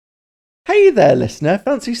Hey there, listener.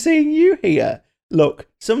 Fancy seeing you here. Look,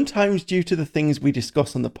 sometimes due to the things we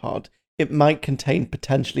discuss on the pod, it might contain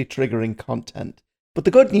potentially triggering content. But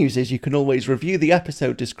the good news is you can always review the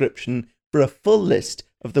episode description for a full list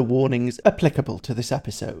of the warnings applicable to this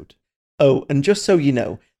episode. Oh, and just so you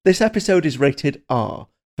know, this episode is rated R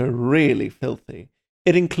for really filthy.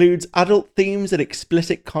 It includes adult themes and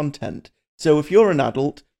explicit content, so if you're an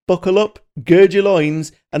adult, buckle up, gird your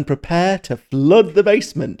loins, and prepare to flood the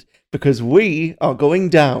basement, because we are going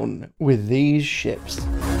down with these ships.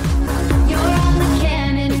 You're on the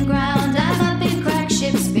cannon ground, I'm up in crack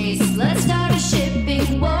ship space. Let's start a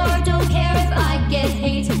shipping war, don't care if I get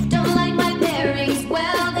hate. Don't like my pairings,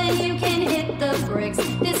 well then you can hit the bricks.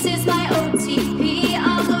 This is my OTP,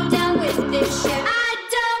 I'll go down with this ship. I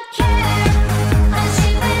don't care, I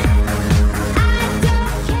ship it. I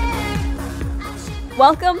don't care, I ship it.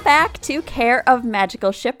 Welcome back to Care of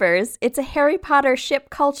Magical Shippers. It's a Harry Potter ship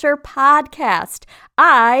culture podcast.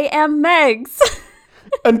 I am Megs.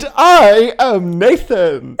 And I am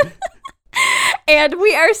Nathan. And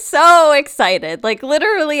we are so excited. Like,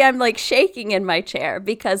 literally, I'm like shaking in my chair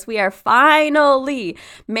because we are finally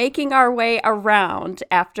making our way around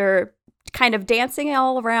after kind of dancing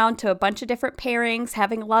all around to a bunch of different pairings,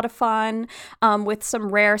 having a lot of fun with some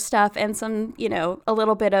rare stuff and some, a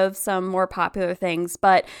little bit of some more popular things.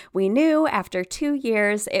 But we knew after 2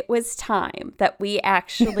 years it was time that we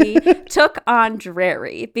actually took on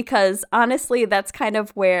Drarry, because honestly, that's kind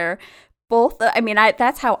of where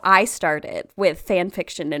that's how I started with fan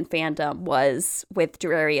fiction and fandom, was with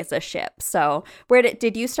Drarry as a ship. So where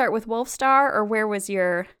did you start with Wolfstar, or where was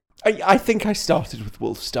your... I think I started with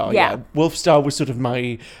Wolfstar. Yeah. Wolfstar was sort of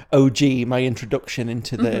my OG, my introduction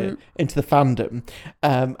into the fandom,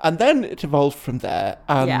 and then it evolved from there.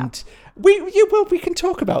 And we can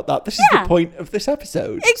talk about that. This is the point of this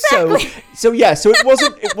episode. Exactly. So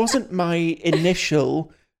it wasn't my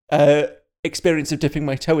initial experience of dipping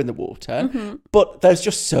my toe in the water, but there's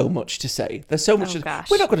just so much to say. There's so much.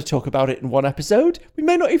 Gosh. We're not going to talk about it in one episode. We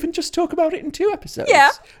may not even just talk about it in 2 episodes.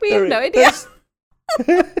 Yeah, we have no idea.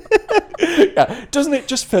 Yeah, doesn't it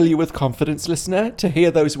just fill you with confidence, listener, to hear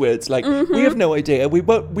those words? Like, we have no idea. We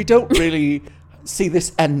don't really see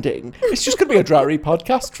this ending. It's just going to be a Drarry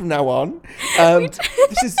podcast from now on.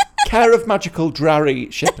 This is Care of Magical Drarry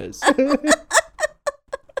Shippers.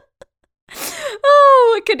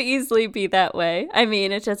 Oh, it could easily be that way. I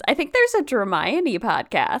mean, I think there's a Hermione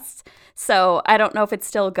podcast. So I don't know if it's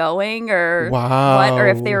still going or what, or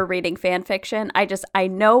if they were reading fan fiction. I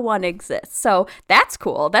know one exists. So that's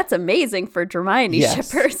cool. That's amazing for Hermione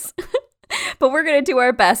shippers. But we're going to do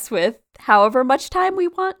our best with however much time we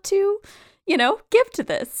want to, give to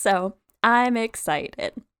this. So I'm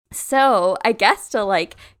excited. So I guess to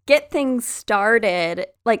get things started,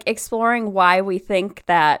 exploring why we think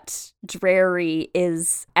that Drarry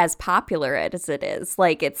is as popular as it is.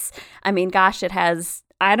 It has,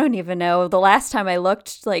 I don't even know, the last time I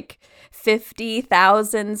looked,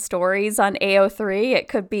 50,000 stories on AO3. It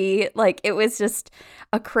could be it was just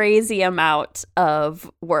a crazy amount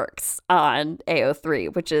of works on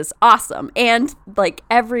AO3, which is awesome. And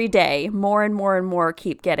every day, more and more and more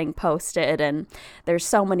keep getting posted, and there's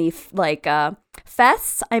so many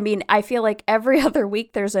fests. I mean, I feel like every other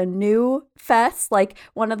week there's a new fest.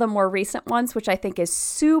 One of the more recent ones, which I think is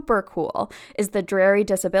super cool, is the Drarry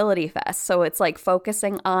Disability Fest. So it's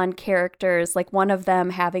focusing on characters, one of them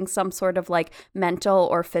having some sort of mental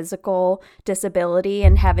or physical disability,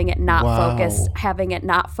 and having it not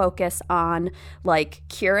focus on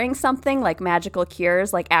curing something, magical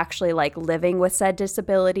cures, actually living with said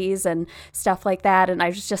disabilities and stuff like that. And I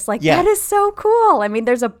was just that is so cool. I mean,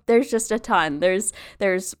 there's just a ton.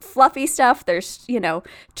 There's fluffy stuff. There's,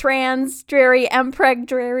 trans Drarry, MPreg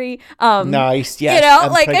Drarry. Nice, yes.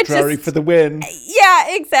 MPreg Drarry for the win.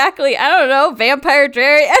 Yeah, exactly. I don't know, vampire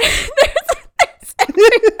Drarry.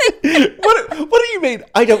 What do you mean?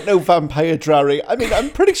 I don't know vampire Drarry. I mean,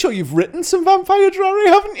 I'm pretty sure you've written some vampire Drarry,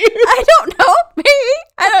 haven't you? I don't know. Maybe.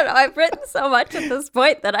 I don't know. I've written so much at this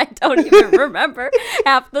point that I don't even remember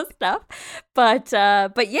half the stuff. But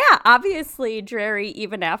yeah, obviously Drarry,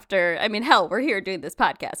 even after, I mean, hell, we're here doing this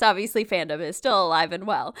podcast. Obviously fandom is still alive and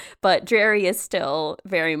well, but Drarry is still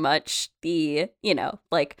very much the,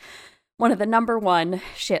 one of the number one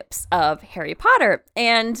ships of Harry Potter.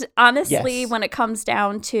 And honestly, when it comes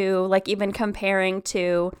down to even comparing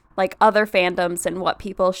to other fandoms and what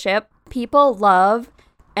people ship, people love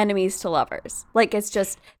enemies to lovers. It's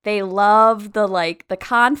just, they love the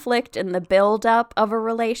conflict and the buildup of a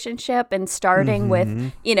relationship, and starting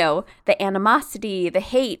with, the animosity, the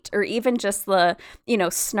hate, or even just the,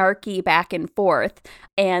 snarky back and forth.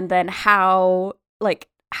 And then how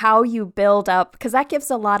how you build up, because that gives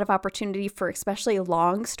a lot of opportunity for especially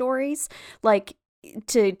long stories, like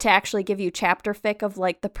to actually give you chapter fic of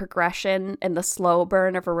like the progression and the slow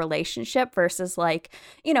burn of a relationship versus like,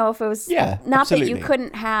 you know, if it was not that you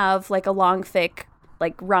couldn't have like a long fic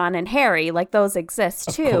like Ron and Harry, like those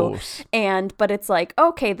exist too. But it's like,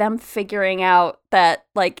 okay, them figuring out that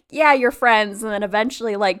like, yeah, you're friends, and then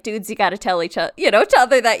eventually like, dudes, you got to tell each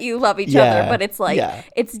other, that you love each other. But it's like,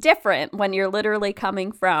 it's different when you're literally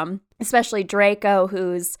coming from, especially Draco,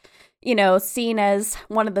 who's, you know, seen as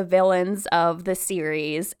one of the villains of the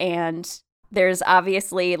series. And there's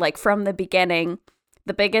obviously like from the beginning,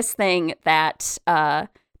 the biggest thing that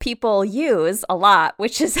people use a lot,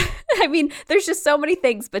 which is, I mean, there's just so many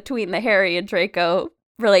things between the Harry and Draco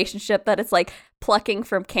relationship that it's like plucking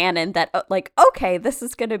from canon that like, okay, this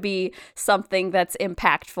is going to be something that's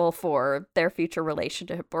impactful for their future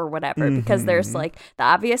relationship or whatever, because there's like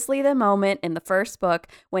obviously the moment in the first book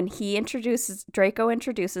when Draco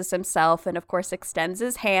introduces himself and of course extends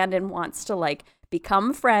his hand and wants to like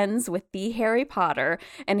become friends with the Harry Potter,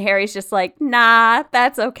 and Harry's just like, nah,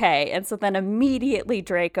 that's okay. And so then immediately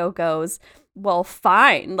Draco goes, well,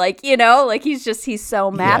 fine. Like, you know, like he's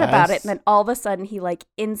so mad about it. And then all of a sudden he like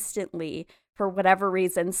instantly, for whatever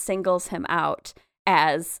reason, singles him out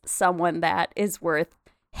as someone that is worth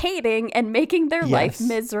hating and making their life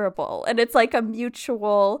miserable. And it's like a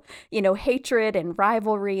mutual, you know, hatred and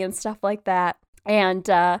rivalry and stuff like that. And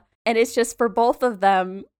it's just for both of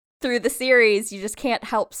them through the series, you just can't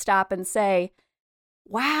help stop and say,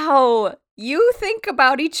 wow, you think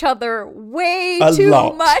about each other way too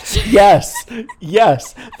much. Yes.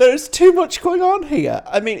 There's too much going on here.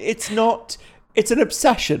 I mean, it's an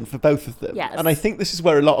obsession for both of them. Yes. And I think this is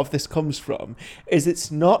where a lot of this comes from, is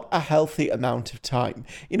it's not a healthy amount of time.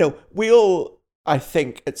 You know, we all, I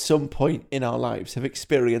think, at some point in our lives have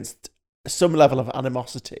experienced some level of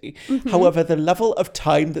animosity. However, the level of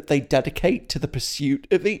time that they dedicate to the pursuit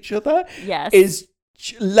of each other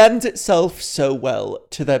lends itself so well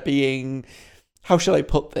to there being, how shall I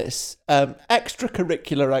put this,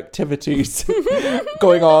 extracurricular activities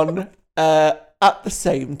going on at the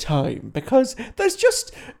same time, because there's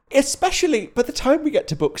just, especially by the time we get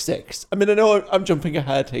to book 6, I mean, I know I'm jumping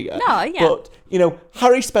ahead here, but, you know,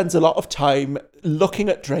 Harry spends a lot of time looking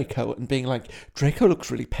at Draco and being like, Draco looks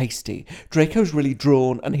really pasty, Draco's really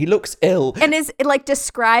drawn, and he looks ill. And is like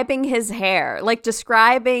describing his hair, like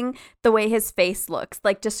describing the way his face looks,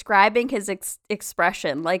 like describing his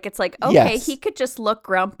expression. Like, it's like, okay, he could just look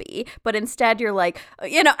grumpy, but instead you're like,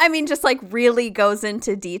 you know, I mean, just like really goes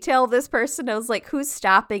into detail. This person, I was like, who's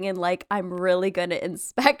stopping and like, I'm really going to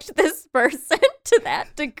inspect this person to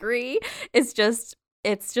that degree. It's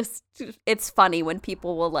funny when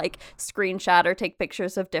people will like screenshot or take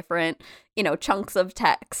pictures of different, you know, chunks of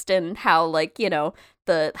text and how like, you know,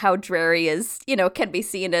 how Drarry is, you know, can be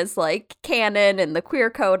seen as like canon and the queer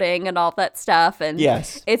coding and all that stuff. And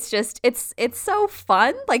it's just, it's so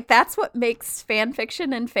fun. Like, that's what makes fan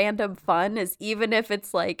fiction and fandom fun, is even if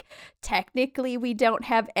it's like, technically we don't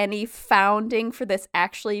have any founding for this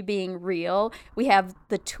actually being real, we have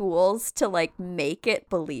the tools to like make it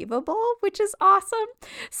believable, which is awesome.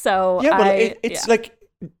 So it's like,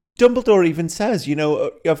 Dumbledore even says, you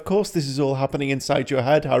know, of course this is all happening inside your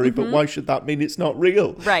head, Harry, but why should that mean it's not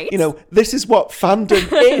real? Right. You know, this is what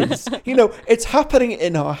fandom is. You know, it's happening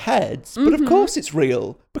in our heads, but of course it's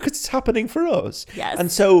real because it's happening for us. Yes.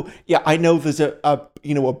 And so, yeah, I know there's a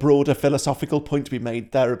broader philosophical point to be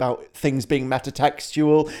made there about things being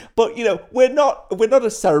metatextual, but, you know, we're not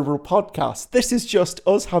a cerebral podcast. This is just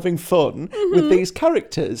us having fun with these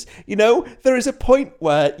characters. You know, there is a point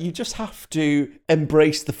where you just have to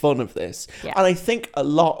embrace the fun of this. Yeah. And I think a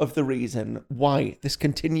lot of the reason why this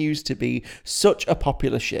continues to be such a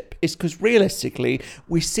popular ship is because realistically,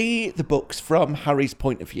 we see the books from Harry's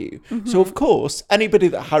point of view. So of course, anybody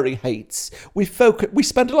that Harry hates, we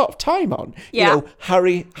spend a lot of time on. You know,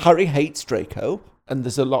 Harry hates Draco, and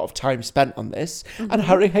there's a lot of time spent on this. And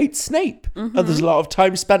Harry hates Snape, and there's a lot of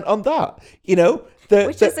time spent on that. You know,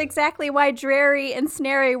 which is exactly why Drarry and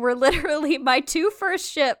Snarry were literally my two first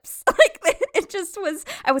ships. Like, it just was,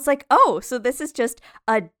 I was like, oh, so this is just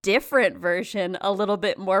a different version, a little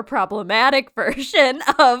bit more problematic version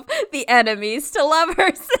of the enemies to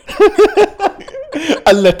lovers.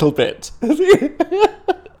 A little bit. A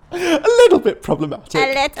little bit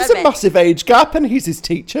problematic. There's a massive age gap, and he's his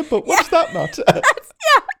teacher, but what's that matter?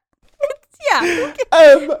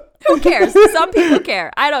 Who cares? Some people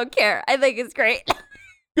care. I don't care. I think it's great.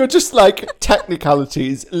 You're just like,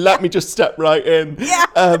 technicalities. Let me just step right in.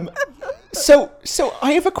 Yeah. So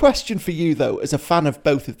I have a question for you, though, as a fan of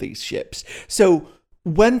both of these ships. So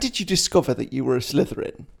when did you discover that you were a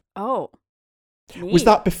Slytherin? Oh. Was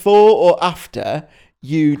that before or after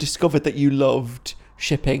you discovered that you loved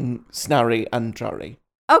shipping Snarry and Drarry?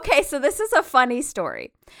 Okay, so this is a funny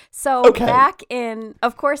story. So back in,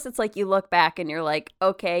 of course, it's like you look back and you're like,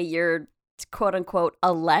 okay, you're quote unquote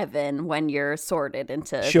 11 when you're sorted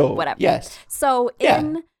into whatever. Yes. So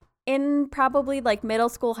in probably like middle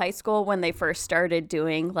school, high school, when they first started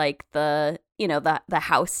doing like the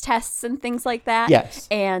house tests and things like that. Yes.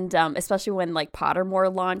 And especially when like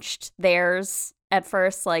Pottermore launched theirs at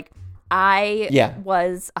first, like I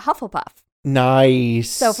was a Hufflepuff. Nice.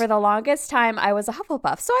 So for the longest time, I was a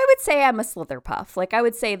Hufflepuff. So I would say I'm a Slitherpuff. Like I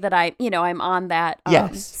would say that I'm on that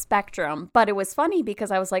spectrum. But it was funny because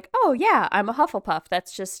I was like, oh yeah, I'm a Hufflepuff.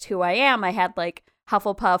 That's just who I am. I had like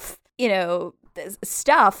Hufflepuff,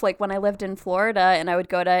 stuff. Like when I lived in Florida and I would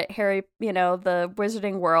go to Harry, the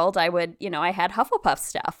Wizarding World, I would, I had Hufflepuff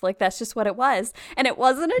stuff. Like that's just what it was. And it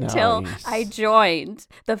wasn't until I joined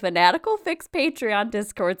the Fanatical Fix Patreon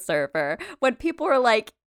Discord server when people were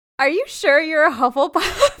like, are you sure you're a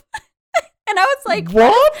Hufflepuff? And I was like,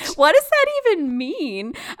 what? What does that even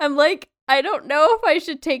mean? I'm like, I don't know if I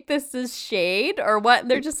should take this as shade or what.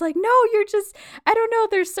 And they're just like, no, I don't know.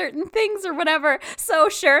 There's certain things or whatever. So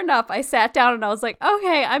sure enough, I sat down and I was like,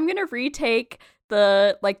 okay, I'm going to retake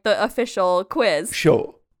the official quiz.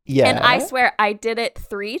 Sure. Yeah. And I swear I did it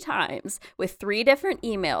 3 times with 3 different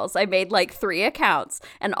emails. I made like 3 accounts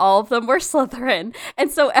and all of them were Slytherin.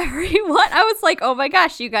 And so everyone, I was like, oh my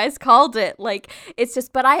gosh, you guys called it. Like it's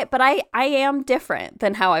just, but I am different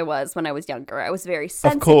than how I was when I was younger. I was very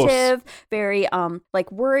sensitive, very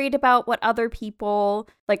like worried about what other people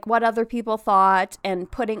thought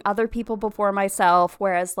and putting other people before myself.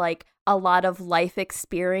 Whereas like a lot of life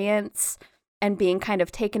experience and being kind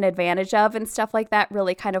of taken advantage of and stuff like that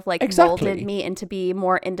really kind of like molded me into be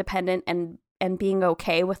more independent and being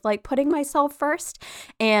okay with like putting myself first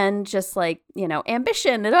and just like,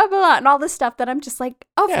 ambition and blah, blah, blah, and all this stuff that I'm just like,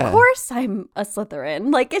 of course I'm a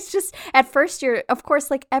Slytherin. Like it's just at first you're, of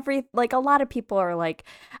course, like a lot of people are like,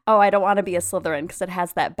 oh, I don't want to be a Slytherin because it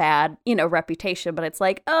has that bad, reputation. But it's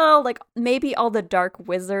like, oh, like maybe all the dark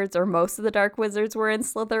wizards or most of the dark wizards were in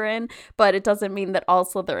Slytherin, but it doesn't mean that all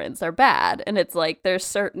Slytherins are bad. And it's like there's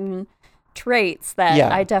certain traits that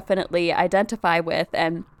I definitely identify with.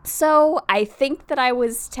 And so I think that I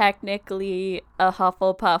was technically a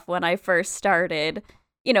Hufflepuff when I first started,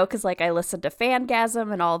 because like I listened to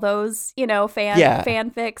Fangasm and all those,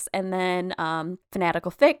 fanfics, and then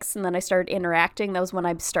Fanatical Fix, and then I started interacting. That was when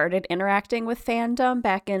I started interacting with fandom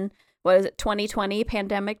back in 2020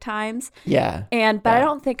 pandemic times. But I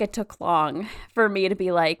don't think it took long for me to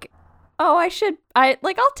be like, oh,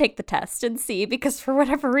 I'll take the test and see, because for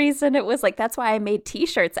whatever reason it was like, that's why I made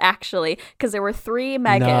t-shirts actually, because there were 3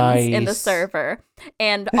 Megans in the server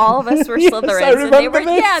and all of us were Slytherins,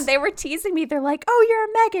 and they were teasing me. They're like, oh, you're a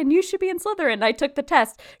Megan, you should be in Slytherin. And I took the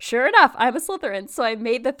test. Sure enough, I'm a Slytherin. So I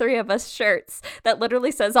made the 3 of us shirts that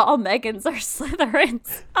literally says all Megans are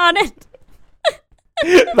Slytherins on it.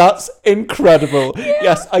 That's incredible.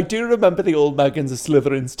 Yes, I do remember the All Megans are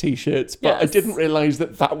Slytherins t-shirts, but I didn't realise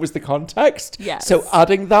that was the context. Yes. So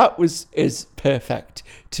adding that is perfect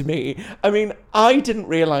to me. I mean, I didn't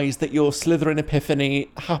realise that your Slytherin epiphany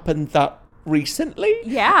happened that recently.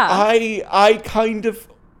 Yeah. I kind of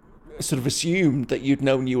sort of assumed that you'd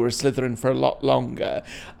known you were a Slytherin for a lot longer.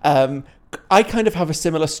 I kind of have a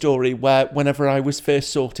similar story where whenever I was first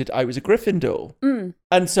sorted, I was a Gryffindor.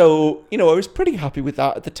 And so, I was pretty happy with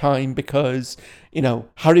that at the time because,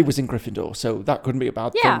 Harry was in Gryffindor, so that couldn't be a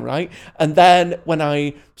bad thing, right? And then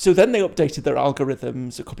then they updated their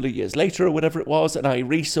algorithms a couple of years later or whatever it was, and I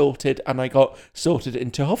resorted and I got sorted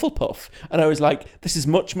into Hufflepuff. And I was like, this is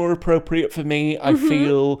much more appropriate for me. I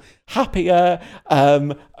feel happier.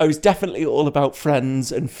 I was definitely all about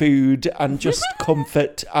friends and food and just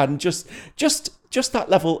comfort and just that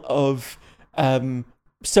level of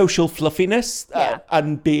social fluffiness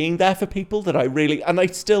and being there for people that I really, and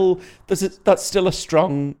that's still a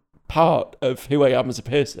strong part of who I am as a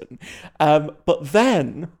person. But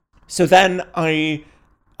then I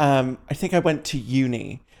think I went to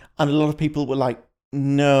uni and a lot of people were like,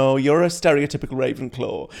 no, you're a stereotypical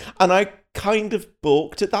Ravenclaw. And I kind of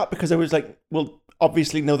balked at that because I was like, well,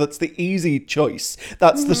 obviously, no, that's the easy choice.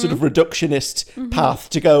 That's the sort of reductionist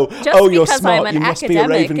path to go, you're smart, you must be a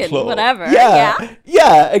Ravenclaw. Whatever.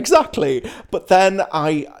 Yeah, exactly. But then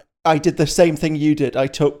I did the same thing you did. I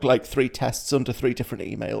took like 3 tests under 3 different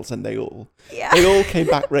emails and they all came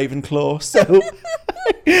back Ravenclaw. So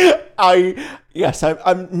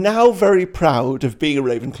I'm now very proud of being a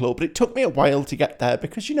Ravenclaw, but it took me a while to get there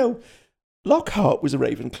because, Lockhart was a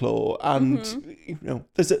Ravenclaw, and you know,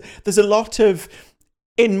 there's a lot of,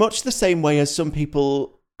 in much the same way as some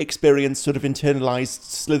people experience sort of internalized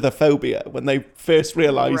Slitherphobia when they first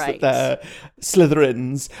realize that they're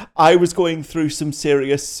Slytherins. I was going through some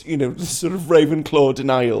serious, you know, sort of Ravenclaw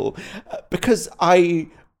denial because I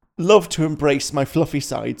love to embrace my fluffy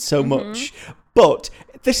side so much. But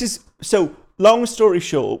this is, so long story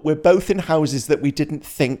short, we're both in houses that we didn't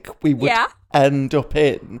think we would end up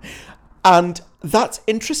in. And that's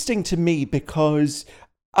interesting to me because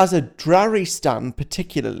as a Drarry stan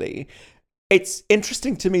particularly, it's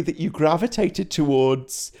interesting to me that you gravitated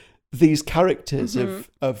towards these characters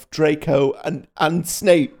of Draco and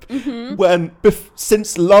Snape when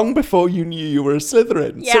since long before you knew you were a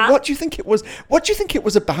Slytherin. Yeah. So what do you think it was? What do you think it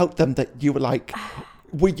was about them that you were like?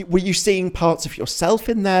 Were you seeing parts of yourself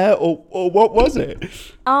in there, or what was it?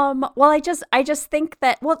 Well, I just think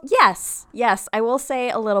that, well, yes, I will say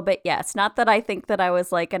a little bit yes. Not that I think that I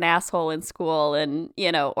was like an asshole in school and,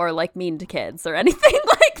 you know, or like mean to kids or anything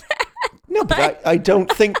like that. No, but I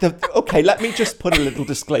don't think that... Okay, let me just put a little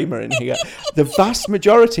disclaimer in here. The vast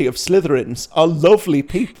majority of Slytherins are lovely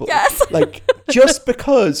people. Yes. Like, just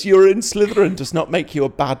because you're in Slytherin does not make you a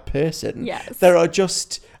bad person. Yes. There are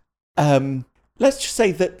just... let's just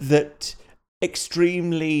say that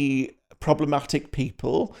extremely problematic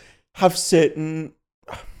people have certain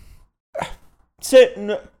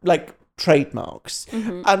like trademarks,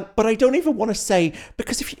 but I don't even want to say,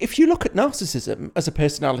 because if you look at narcissism as a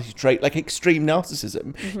personality trait, like extreme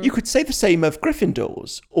narcissism, you could say the same of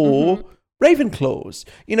Gryffindors or Ravenclaws.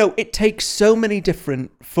 You know, it takes so many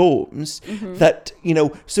different forms that, you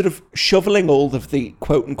know, sort of shoveling all of the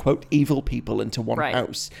quote-unquote evil people into one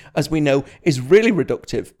house, as we know, is really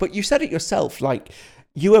reductive. But you said it yourself, like,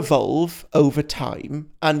 you evolve over time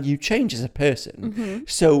and you change as a person.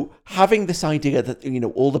 So having this idea that, you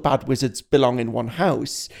know, all the bad wizards belong in one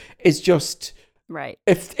house is just... Right.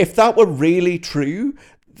 If that were really true,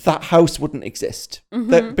 that house wouldn't exist.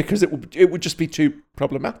 Because it would just be too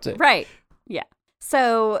problematic. Right. Yeah.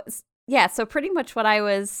 So pretty much what I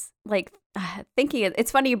was like thinking,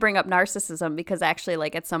 it's funny you bring up narcissism because actually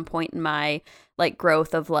like at some point in my like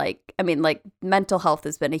growth of like, I mean, like mental health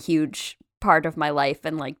has been a huge part of my life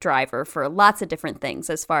and like driver for lots of different things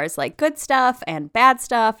as far as like good stuff and bad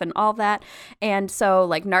stuff and all that. And so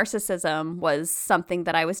like narcissism was something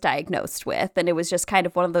that I was diagnosed with, and it was just kind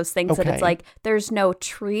of one of those things that it's like there's no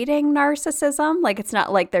treating narcissism. Like it's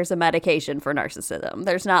not like there's a medication for narcissism.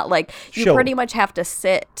 There's not like you pretty much have to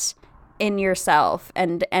sit in yourself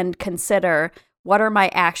and consider, what are my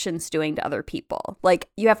actions doing to other people? Like,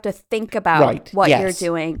 you have to think about what you're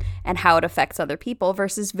doing and how it affects other people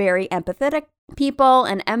versus very empathetic people.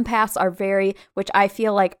 And empaths are very, which I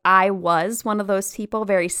feel like I was one of those people,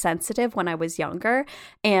 very sensitive when I was younger.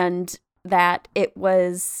 And that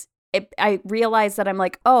I realized that I'm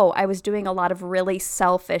like, oh, I was doing a lot of really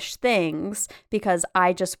selfish things because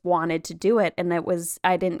I just wanted to do it. And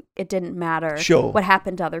it didn't matter what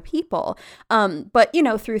happened to other people. But, you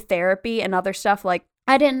know, through therapy and other stuff, like,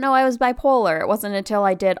 I didn't know I was bipolar. It wasn't until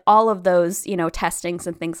I did all of those, you know, testings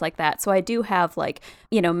and things like that. So I do have like,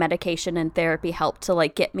 you know, medication and therapy help to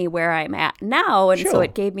like get me where I'm at now. And so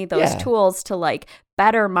it gave me those tools to like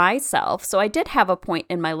better myself. So I did have a point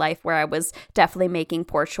in my life where I was definitely making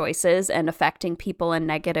poor choices and affecting people in a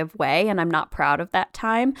negative way, and I'm not proud of that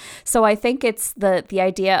time. So I think it's the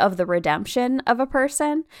idea of the redemption of a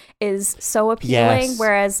person is so appealing,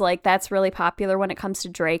 whereas like that's really popular when it comes to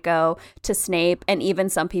Draco, to Snape, and even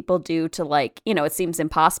some people do to like, you know, it seems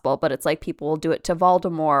impossible, but it's like people will do it to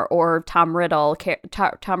Voldemort or Tom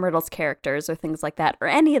Riddle's characters or things like that, or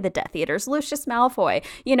any of the Death Eaters, Lucius Malfoy.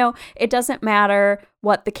 You know, it doesn't matter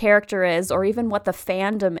what the character is or even what the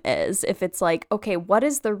fandom is. If it's like, okay, what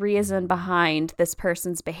is the reason behind this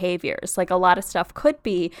person's behaviors? Like a lot of stuff could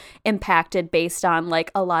be impacted based on like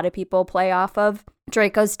a lot of people play off of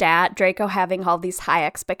Draco's dad, Draco having all these high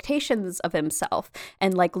expectations of himself,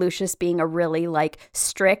 and like Lucius being a really like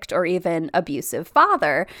strict or even abusive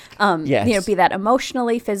father, you know, be that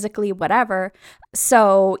emotionally, physically, whatever.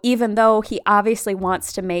 So even though he obviously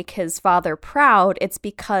wants to make his father proud, it's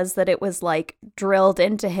because that it was like drilled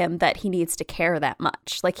into him that he needs to care that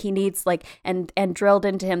much. Like he needs like, and drilled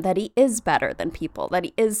into him that he is better than people, that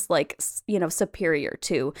he is like, you know, superior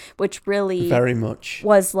to, which really very much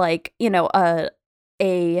was like, you know, a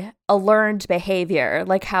learned behavior,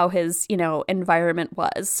 like how his, you know, environment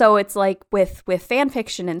was. So it's like with fan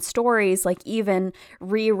fiction and stories, like even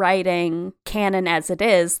rewriting canon as it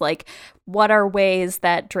is, like what are ways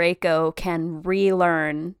that Draco can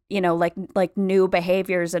relearn, you know, like new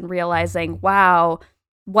behaviors and realizing, wow,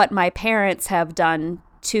 what my parents have done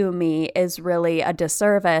to me is really a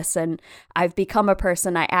disservice, and I've become a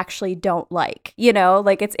person I actually don't like. You know,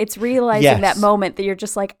 like it's realizing Yes. that moment that you're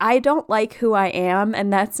just like, I don't like who I am,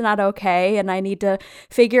 and that's not okay, and I need to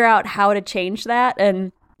figure out how to change that.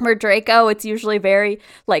 And for Draco, it's usually very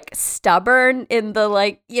like stubborn in the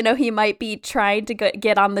like, you know, he might be trying to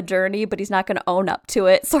get on the journey, but he's not going to own up to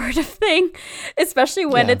it sort of thing. Especially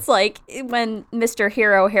when Yeah. it's like when Mr.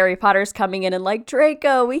 Hero Harry Potter's coming in and like,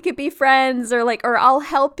 Draco, we could be friends, or like, or I'll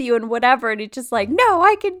help you and whatever. And he's just like, no,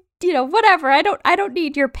 I can, you know, whatever. I don't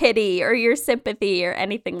need your pity or your sympathy or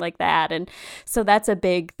anything like that. And so that's a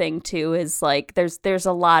big thing too, is like there's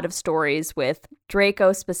a lot of stories with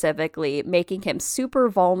Draco specifically making him super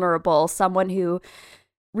vulnerable, someone who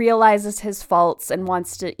realizes his faults and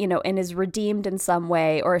wants to, you know, and is redeemed in some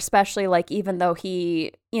way, or especially like even though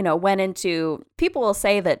he, you know, people will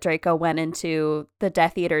say that Draco went into the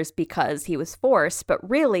Death Eaters because he was forced, but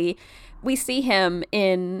really we see him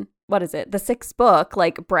in what is it, the 6th book,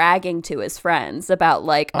 like bragging to his friends about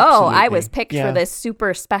like, oh, I was Absolutely. picked Yeah. for this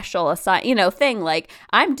super special thing, like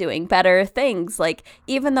I'm doing better things. Like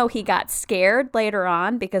even though he got scared later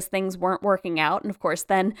on because things weren't working out, and of course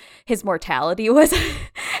then his mortality was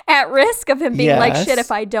at risk of him being like, Yes. shit, if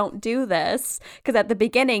I don't do this. Because at the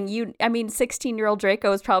beginning, 16-year-old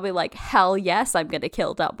Draco was probably like, hell yes, I'm gonna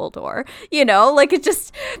kill Dumbledore. You know, like it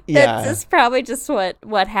just Yeah. that's probably just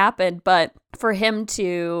what happened. But for him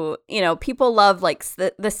to, you know, people love like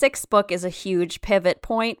the 6th book is a huge pivot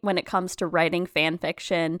point when it comes to writing fan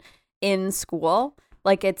fiction in school.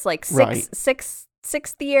 Like it's like Right.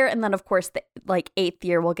 sixth year, and then of course the like 8th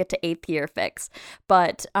year, we'll get to 8th year fics.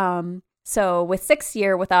 But so with 6th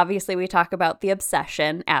year, with obviously we talk about the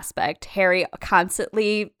obsession aspect, Harry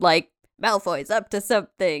constantly like, Malfoy's up to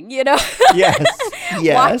something, you know? Yes.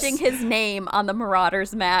 Yes. Watching his name on the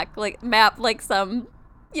Marauders map like some,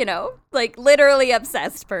 you know, like literally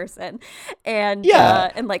obsessed person. And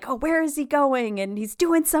Yeah. and like, oh, where is he going? And he's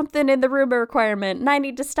doing something in the rumor requirement and I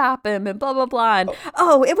need to stop him and blah, blah, blah. And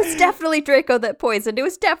oh, it was definitely Draco that poisoned. It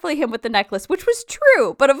was definitely him with the necklace, which was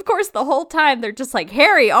true. But of course, the whole time they're just like,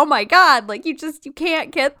 Harry, oh my God, like you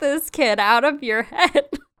can't get this kid out of your head.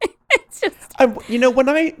 It's just, You know,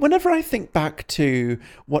 whenever I think back to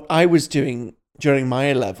what I was doing during my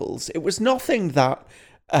A-levels, it was nothing that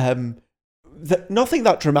nothing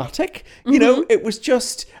that dramatic. You know, it was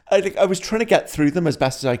just I was trying to get through them as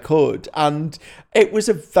best as I could, and it was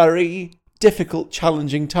a very difficult,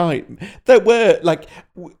 challenging time. There were like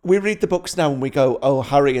we read the books now and we go, oh,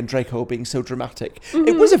 Harry and Draco being so dramatic.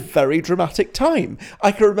 It was a very dramatic time.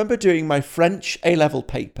 I can remember doing my French A-level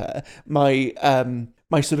paper,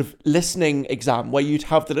 my sort of listening exam, where you'd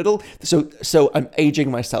have the little. So I'm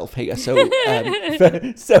aging myself here. So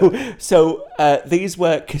these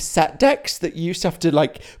were cassette decks that you used to have to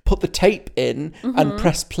like put the tape in and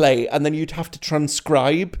press play, and then you'd have to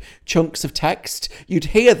transcribe chunks of text. You'd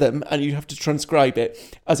hear them and you'd have to transcribe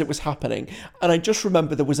it as it was happening. And I just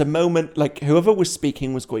remember there was a moment, like whoever was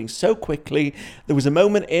speaking was going so quickly. There was a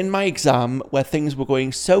moment in my exam where things were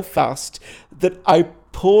going so fast that I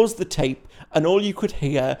paused the tape. And all you could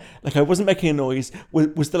hear, like I wasn't making a noise,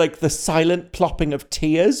 was the silent plopping of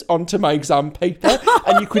tears onto my exam paper,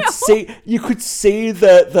 and you could see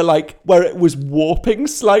the like where it was warping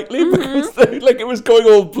slightly because it was going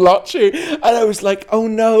all blotchy, and I was like, oh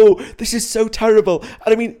no, this is so terrible.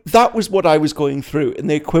 And I mean, that was what I was going through in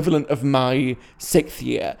the equivalent of my 6th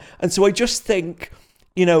year, and so I just think,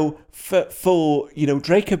 you know, for you know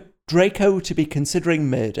Draco to be considering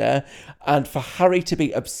murder and for Harry to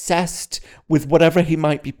be obsessed with whatever he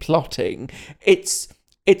might be plotting, it's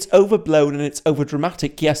overblown and it's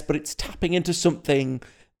overdramatic, yes, but it's tapping into something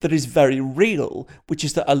that is very real, which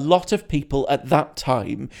is that a lot of people at that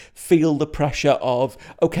time feel the pressure of,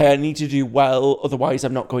 okay, I need to do well, otherwise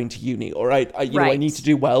I'm not going to uni, or I need to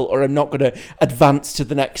do well, or I'm not going to advance to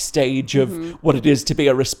the next stage of what it is to be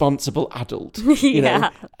a responsible adult. You know?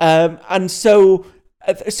 And so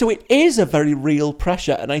it is a very real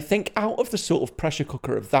pressure, and I think out of the sort of pressure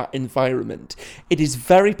cooker of that environment, it is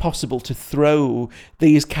very possible to throw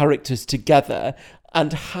these characters together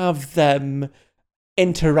and have them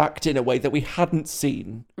interact in a way that we hadn't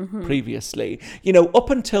seen previously. You know, up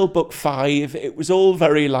until book 5, it was all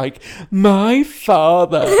very like, my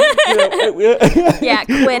father. yeah,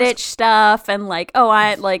 Quidditch stuff, and like, oh,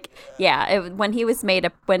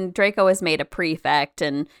 when Draco was made a prefect,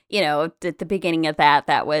 and you know, at the beginning of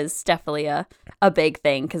that was definitely a big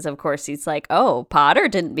thing, because of course he's like, oh, Potter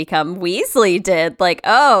didn't become, Weasley did, like,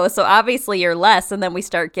 oh, so obviously you're less, and then we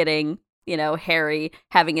start getting Harry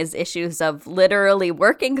having his issues of literally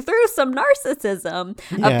working through some narcissism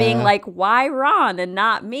of being like, why Ron and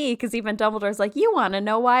not me? Because even Dumbledore's like, you want to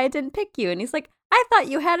know why I didn't pick you? And he's like, I thought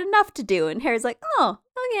you had enough to do. And Harry's like, oh,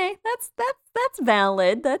 okay, that's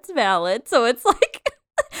valid. That's valid. So it's like,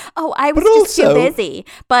 oh, I was just too busy.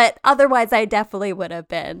 But otherwise, I definitely would have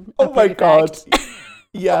been. Oh my God.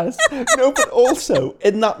 Yes. No, but also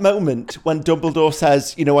in that moment when Dumbledore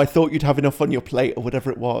says, I thought you'd have enough on your plate or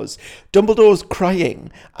whatever it was, Dumbledore's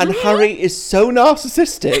crying and Harry is so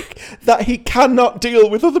narcissistic that he cannot deal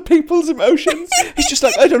with other people's emotions. He's just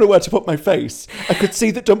like, I don't know where to put my face. I could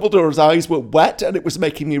see that Dumbledore's eyes were wet and it was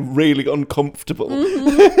making me really uncomfortable.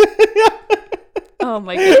 Oh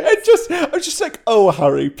my goodness. I was just like, oh,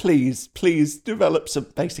 Harry, please develop some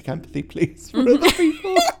basic empathy, please, for other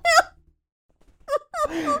people.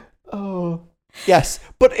 Oh, yes.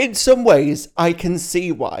 But in some ways, I can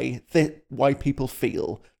see why people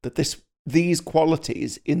feel that these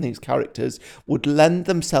qualities in these characters would lend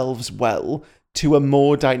themselves well to a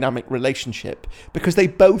more dynamic relationship because they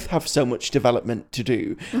both have so much development to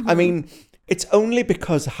do. Mm-hmm. I mean, it's only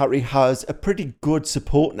because Harry has a pretty good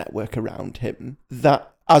support network around him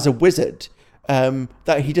that, as a wizard,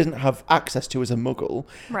 that he doesn't have access to as a muggle,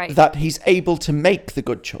 right, that he's able to make the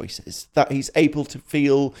good choices, that he's able to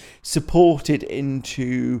feel supported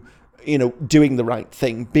into, doing the right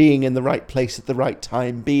thing, being in the right place at the right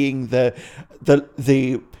time, being the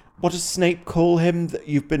what does Snape call him? That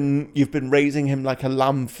you've been raising him like a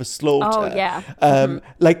lamb for slaughter. Oh, yeah.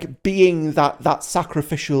 Like being that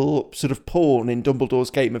sacrificial sort of pawn in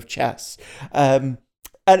Dumbledore's game of chess. And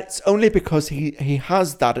it's only because he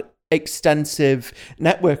has that extensive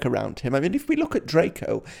network around him. I mean, if we look at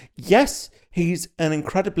Draco, yes, he's an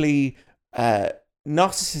incredibly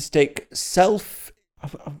narcissistic, I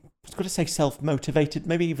was going to say self-motivated,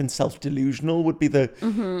 maybe even self-delusional would be the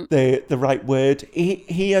right word.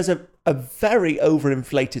 He has a very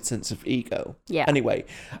overinflated sense of ego. Yeah. Anyway,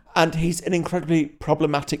 and he's an incredibly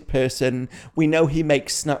problematic person. We know he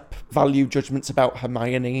makes snap value judgments about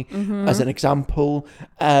Hermione, as an example.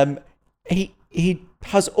 He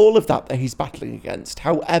has all of that he's battling against.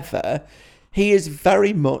 However, he is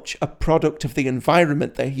very much a product of the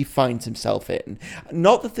environment that he finds himself in.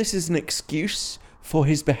 Not that this is an excuse for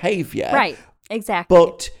his behaviour. Right, exactly.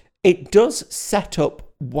 But it does set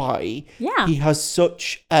up why he has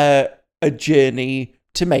such a journey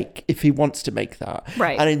to make, if he wants to make that.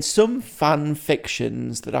 Right. And in some fan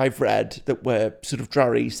fictions that I've read that were sort of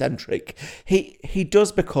Drarry-centric, he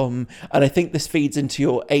does become, and I think this feeds into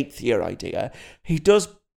your 8th year idea, he does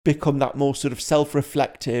become that more sort of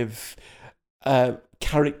self-reflective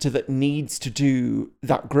character that needs to do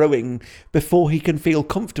that growing before he can feel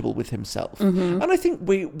comfortable with himself. And I think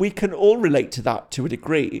we can all relate to that to a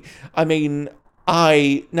degree. I mean,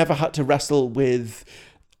 I never had to wrestle with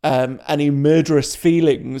any murderous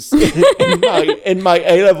feelings in my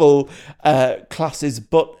A-level classes,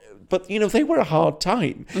 but they were a hard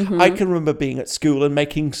time. I can remember being at school and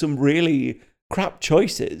making some really crap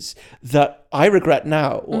choices that I regret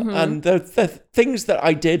now, and the things that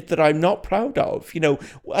I did that I'm not proud of.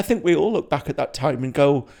 I think we all look back at that time and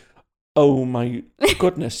go, oh my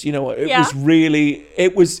goodness, it was really, a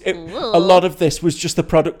lot of this was just the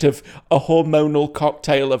product of a hormonal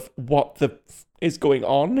cocktail of what is going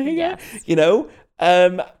on here,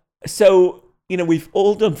 so, we've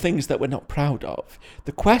all done things that we're not proud of.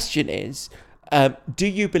 The question is, do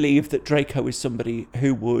you believe that Draco is somebody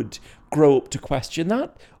who would grow up to question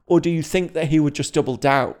that? Or do you think that he would just double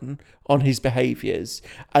down on his behaviours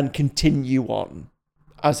and continue on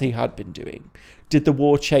as he had been doing? Did the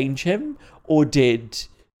war change him? Or did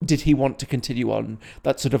he want to continue on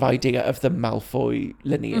that sort of idea of the Malfoy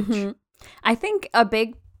lineage? I think a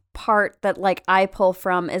big part that I pull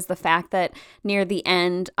from is the fact that near the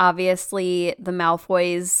end, obviously the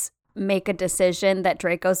Malfoys make a decision that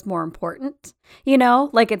Draco's more important,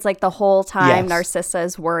 it's like the whole time Narcissa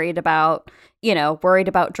is worried about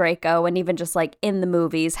Draco, and even just in the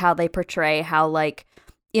movies, how they portray how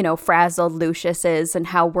frazzled Lucius is and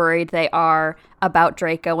how worried they are about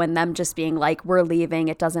Draco, and them just being like, we're leaving,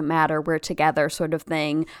 it doesn't matter, we're together sort of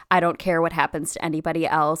thing. I don't care what happens to anybody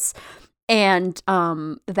else. And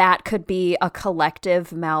that could be a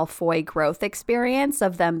collective Malfoy growth experience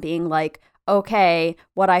of them being like, okay,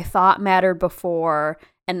 what I thought mattered before,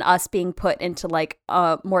 and us being put into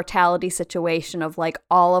a mortality situation of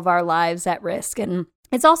all of our lives at risk, and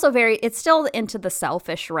it's also it's still into the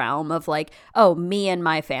selfish realm of like, oh, me and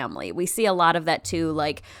my family. We see a lot of that too,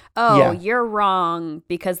 like, oh, you're wrong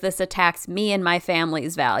because this attacks me and my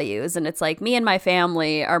family's values. And it's like, me and my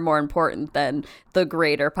family are more important than the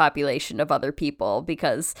greater population of other people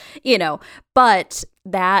because, but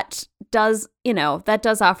that does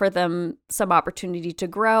offer them some opportunity to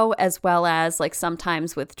grow, as well as like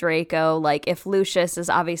sometimes with Draco, like if Lucius is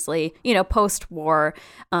obviously, post-war,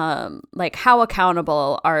 like how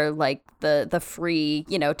accountable are like the free,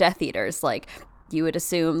 Death Eaters? Like you would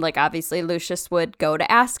assume like obviously Lucius would go to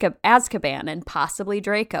Azkaban and possibly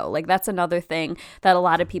Draco. Like that's another thing that a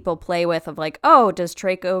lot of people play with of like, oh, does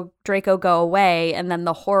Draco go away? And then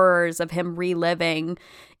the horrors of him reliving,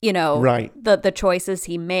 right, the choices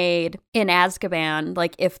he made in Azkaban,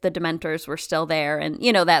 like if the Dementors were still there and,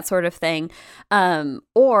 that sort of thing.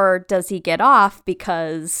 Or does he get off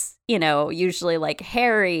because, usually like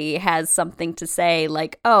Harry has something to say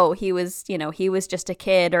like, oh, he was just a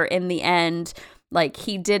kid, or in the end, like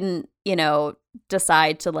he didn't,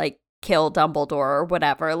 decide to like kill Dumbledore or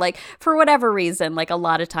whatever. Like for whatever reason, like a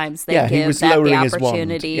lot of times they give that the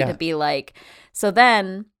opportunity to be like, so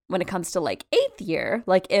then when it comes to like 8th year,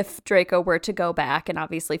 like if Draco were to go back and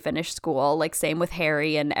obviously finish school, like same with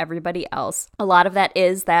Harry and everybody else, a lot of that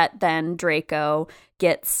is that then Draco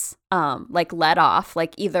gets like let off,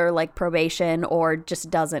 like either like probation or just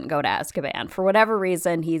doesn't go to Azkaban. For whatever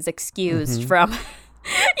reason, he's excused from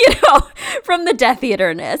from the Death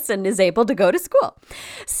Eaterness and is able to go to school.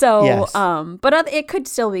 So, yes. But it could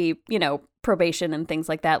still be, probation and things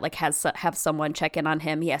like that, like have someone check in on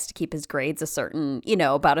him. He has to keep his grades a certain,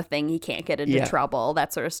 about a thing. He can't get into trouble,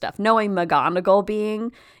 that sort of stuff. Knowing McGonagall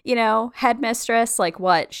being, headmistress, like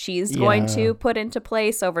what she's going to put into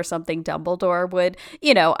place over something Dumbledore would,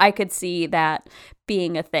 I could see that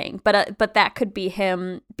being a thing. But that could be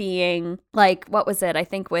him being like, what was it? I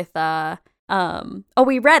think with we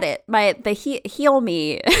read it. The Heal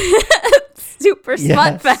Me Super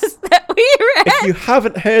Smut Fest that we read. If you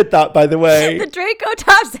haven't heard that, by the way, the Draco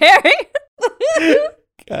tops Harry.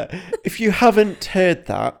 If you haven't heard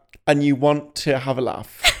that and you want to have a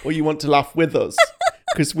laugh, or you want to laugh with us,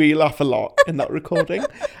 because we laugh a lot in that recording,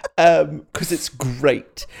 because it's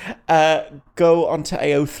great, go onto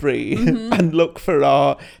AO3 and look for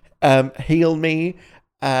our Heal Me,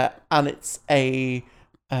 and it's a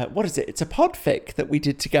what is it? It's a podfic that we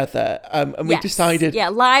did together, and we decided, a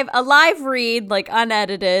live read, like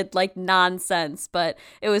unedited, like nonsense. But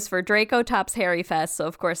it was for Draco Tops Harry Fest, so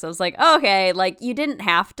of course I was like, okay, like you didn't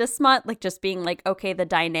have to smut, like just being like, okay, the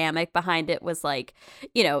dynamic behind it was like,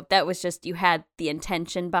 that was just, you had the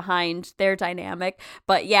intention behind their dynamic.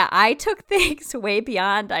 But yeah, I took things way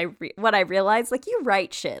beyond what I realized. Like you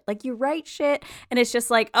write shit, and it's just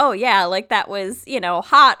like, oh yeah, like that was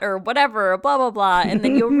hot or whatever, blah blah blah, and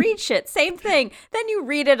then you'll read shit, same thing. Then you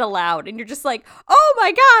read it aloud and you're just like, oh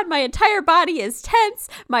my God, my entire body is tense.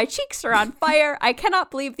 My cheeks are on fire. I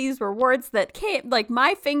cannot believe these were words that came, like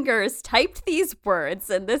my fingers typed these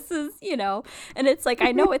words. And this is, and it's like,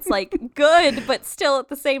 I know it's like good, but still at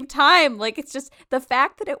the same time, like it's just the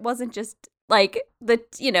fact that it wasn't just like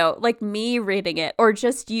like me reading it or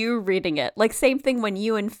just you reading it. Like same thing when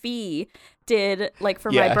you and Fee did, like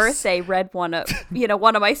for my birthday, read one of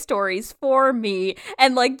my stories for me,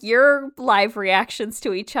 and like your live reactions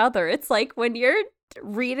to each other. It's like when you're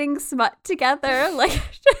reading smut together, like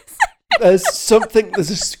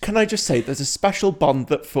can I just say, there's a special bond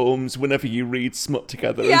that forms whenever you read smut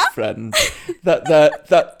together as friends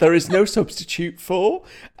that there is no substitute for.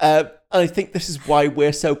 And I think this is why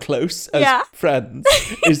we're so close as friends,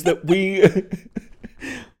 is that we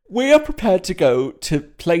are prepared to go to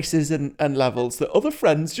places and levels that other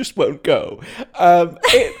friends just won't go.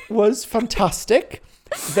 It was fantastic.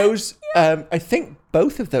 Those, I think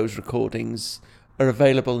both of those recordings are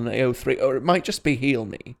available in AO3, or it might just be Heal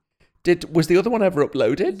Me. Was the other one ever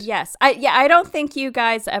uploaded? Yes. I don't think you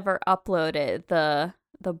guys ever uploaded the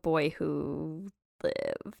boy who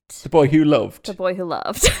lived. The boy who loved. The boy who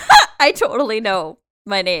loved. I totally know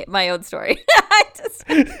my own story.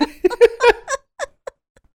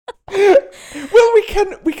 Well,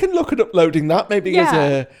 we can look at uploading that maybe as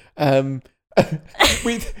a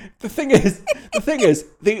the thing is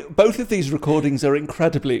both of these recordings are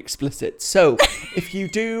incredibly explicit. So if you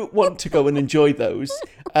do want to go and enjoy those,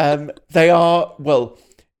 they are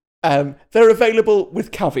they're available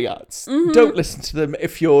with caveats. Don't listen to them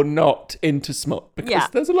if you're not into smut, because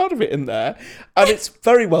there's a lot of it in there, and it's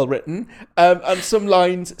very well written. And some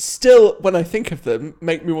lines still, when I think of them,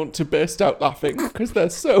 make me want to burst out laughing because they're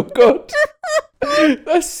so good.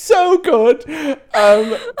 They're so good.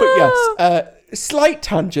 But yes, Slight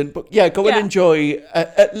tangent, but yeah, go and enjoy,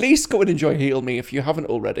 at least go and enjoy Heal Me if you haven't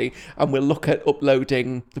already, and we'll look at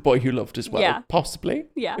uploading The Boy Who Loved as well, possibly,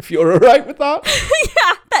 if you're all right with that.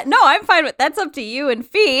 No, I'm fine with that's up to you and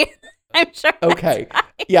Fee. I'm sure. Okay,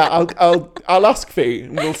 yeah, I'll ask Fee,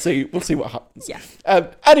 and we'll see what happens. Yeah.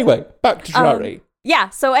 Anyway, back to Drarry.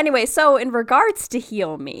 So anyway, so in regards to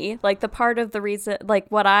Heal Me, like the part of the reason, like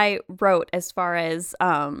what I wrote as far as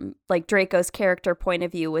like Draco's character point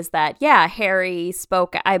of view was that, Harry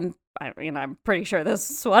spoke, I'm pretty sure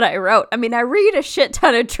this is what I wrote. I mean, I read a shit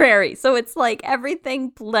ton of Drarry, so it's like everything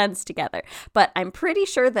blends together. But I'm pretty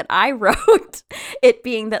sure that I wrote it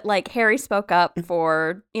being that like Harry spoke up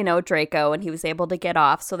for, Draco and he was able to get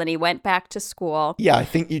off. So then he went back to school. Yeah, I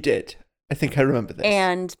think you did. I think I remember this.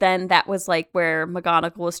 And then that was like where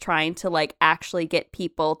McGonagall was trying to like actually get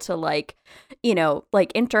people to like,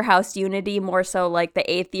 like interhouse unity more so like the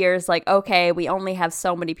 8th years, like, okay, we only have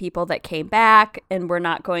so many people that came back and we're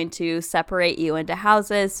not going to separate you into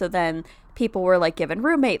houses. So then people were like given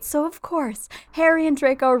roommates. So of course, Harry and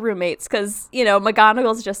Draco are roommates because,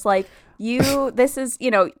 McGonagall's just like, this is,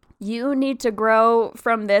 you need to grow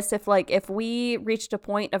from this. If we reached a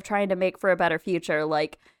point of trying to make for a better future,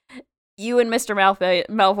 like, you and Mr.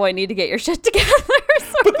 Malfoy need to get your shit together.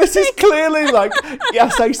 But this is clearly like,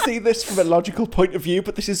 yes, I see this from a logical point of view,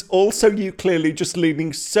 but this is also you clearly just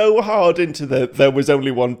leaning so hard into there was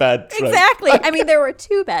only one bed. Exactly. I mean, there were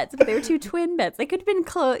 2 beds, but they were 2 twin beds. They could have been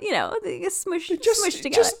smushed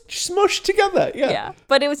together. Just smushed together, yeah. Yeah,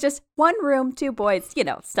 but it was just 1 room, 2 boys,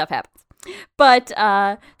 stuff happens. But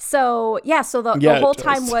the whole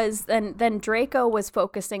time was then Draco was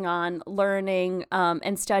focusing on learning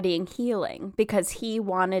and studying healing because he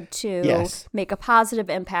wanted to make a positive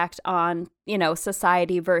impact on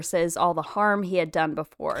society versus all the harm he had done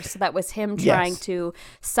before. So that was him trying to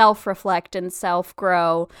self-reflect and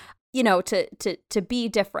self-grow, to be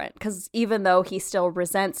different, because even though he still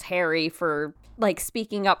resents Harry for like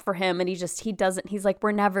speaking up for him, and he's like,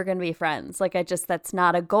 we're never gonna be friends, like that's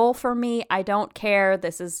not a goal for me, I don't care,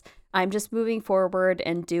 I'm just moving forward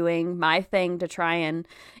and doing my thing to try and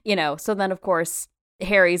so then of course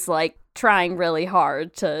Harry's like trying really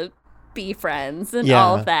hard to be friends and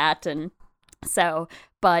all of that, and so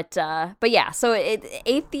but yeah, so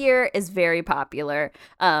 8th year is very popular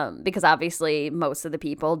because obviously most of the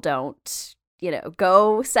people don't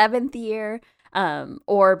go 7th year,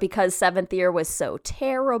 or because 7th year was so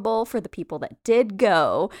terrible for the people that did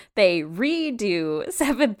go, they redo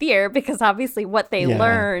 7th year because obviously what they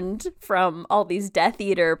learned from all these Death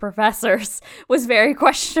Eater professors was very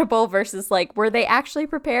questionable versus like, were they actually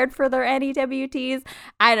prepared for their NEWTs?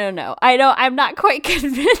 I don't know. I'm not quite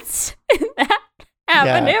convinced in that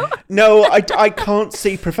avenue. Yeah. No, I can't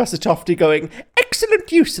see Professor Tofty going, excellent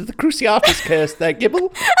use of the Cruciatus curse there,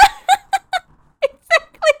 Gibble.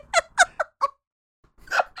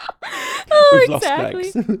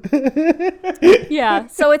 Exactly. Yeah,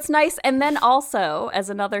 so it's nice. And then also, as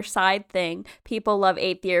another side thing, people love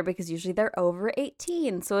 8th year because usually they're over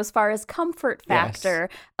 18. So as far as comfort factor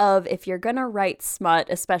of if you're going to write smut,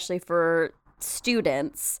 especially for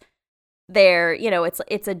students, there,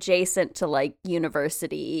 it's adjacent to like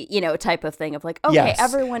university, type of thing of like, okay,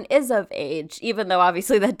 everyone is of age, even though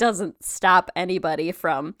obviously that doesn't stop anybody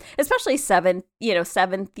from, especially 7th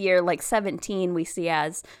year, like 17 we see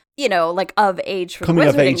as, like of age for coming the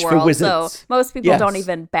of age wizarding world. for wizards. So most people don't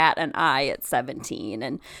even bat an eye at 17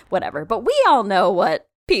 and whatever. But we all know what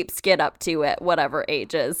peeps get up to at whatever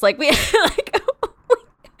ages. Like we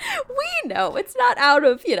know it's not out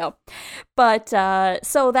of, but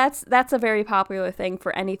so that's a very popular thing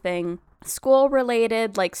for anything school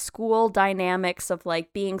related, like school dynamics of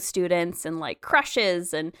like being students and like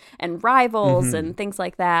crushes and rivals and things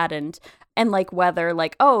like that, and like whether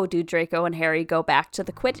like, oh, do Draco and Harry go back to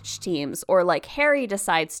the Quidditch teams, or like Harry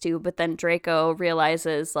decides to, but then Draco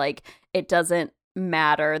realizes like it doesn't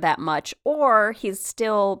matter that much, or he's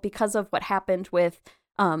still, because of what happened with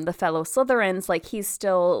the fellow Slytherins, like he's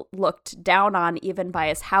still looked down on even by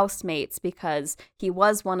his housemates because he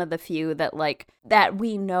was one of the few that like that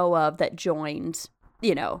we know of that joined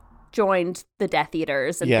the Death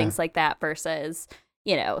Eaters and things like that versus,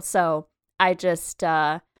 so I just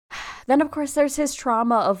then of course there's his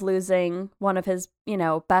trauma of losing one of his,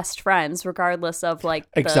 best friends, regardless of like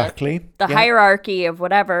the hierarchy of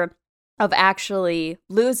whatever, of actually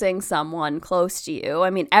losing someone close to you.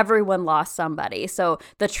 I mean, everyone lost somebody. So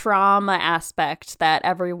the trauma aspect that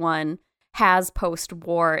everyone has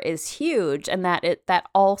post-war is huge, and that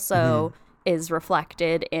also is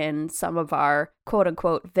reflected in some of our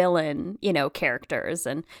quote-unquote villain, characters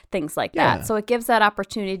and things like that. So it gives that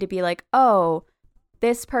opportunity to be like, oh,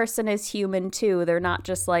 this person is human too. They're not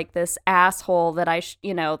just like this asshole that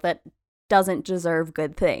that doesn't deserve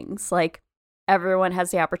good things. Like, everyone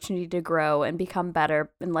has the opportunity to grow and become better.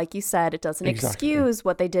 And like you said, it doesn't excuse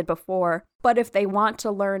what they did before. But if they want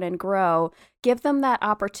to learn and grow, give them that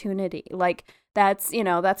opportunity. Like, that's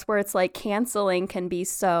where it's like canceling can be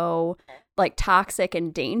so like toxic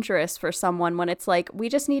and dangerous for someone when it's like, we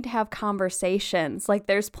just need to have conversations. Like,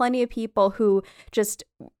 there's plenty of people who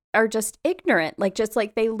are just ignorant, like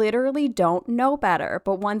they literally don't know better.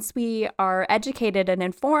 But once we are educated and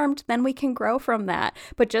informed, then we can grow from that.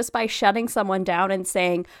 But just by shutting someone down and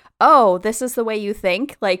saying, oh, this is the way you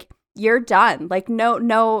think, like, you're done. Like,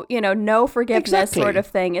 no forgiveness sort of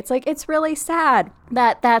thing. It's like, it's really sad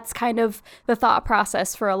that that's kind of the thought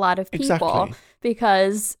process for a lot of people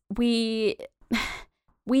because we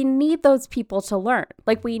need those people to learn.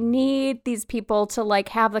 Like, we need these people to like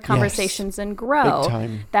have the conversations and grow. Big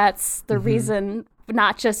time. That's the reason,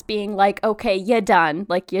 not just being like, okay, you're done.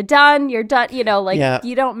 Like, you're done. You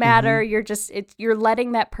don't matter. You're just, you're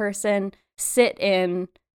letting that person sit in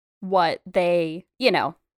what they,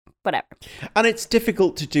 whatever. And it's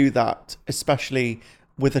difficult to do that, especially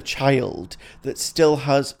with a child that still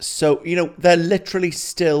has they're literally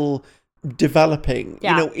still developing.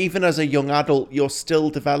 Even as a young adult, you're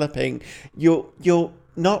still developing. You're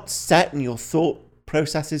not set in your thought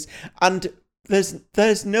processes, and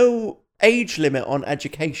there's no age limit on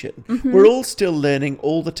education. We're all still learning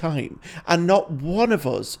all the time, and not one of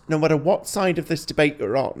us, no matter what side of this debate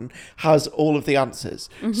you're on, has all of the answers.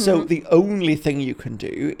 So the only thing you can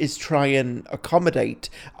do is try and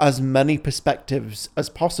accommodate as many perspectives as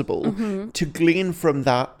possible to glean from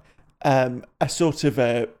that a sort of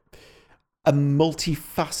a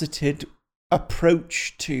multifaceted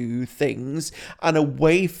approach to things and a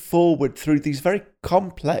way forward through these very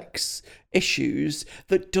complex issues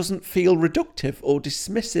that doesn't feel reductive or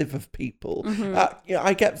dismissive of people.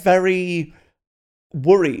 I get very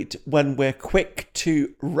worried when we're quick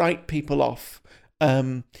to write people off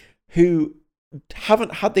who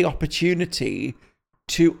haven't had the opportunity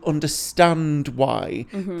to understand why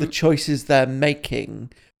the choices they're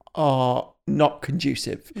making are not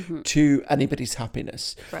conducive to anybody's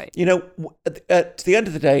happiness. Right. At the end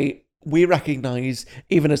of the day, we recognize,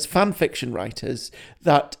 even as fan fiction writers,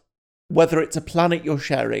 that whether it's a planet you're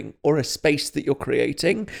sharing or a space that you're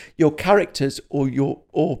creating, your characters or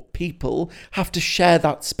people have to share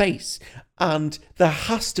that space. And there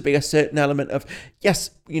has to be a certain element of, yes,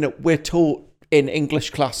 we're taught in English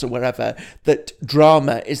class or wherever that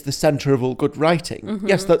drama is the center of all good writing.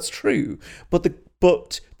 Yes, that's true. But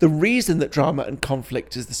the reason that drama and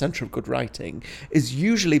conflict is the center of good writing is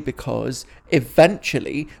usually because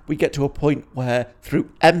eventually we get to a point where, through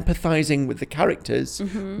empathizing with the characters,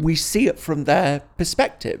 we see it from their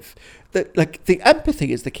perspective. That, like, the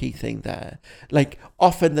empathy is the key thing there. Like,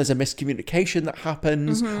 often there's a miscommunication that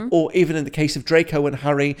happens, or even in the case of Draco and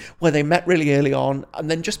Harry, where they met really early on,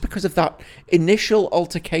 and then just because of that initial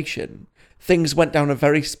altercation, things went down a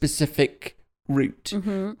very specific route.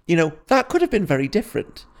 That could have been very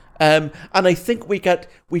different. And I think we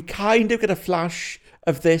kind of get a flash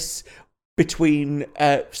of this between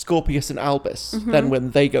Scorpius and Albus, then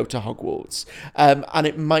when they go to Hogwarts. And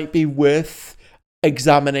it might be worth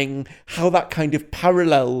examining how that kind of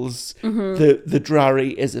parallels the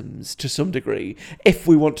Drarry isms to some degree, if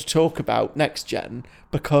we want to talk about next gen,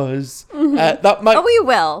 because that might... Oh, we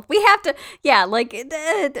will. We have to... Yeah, like,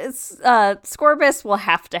 Scorbus will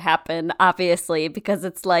have to happen, obviously, because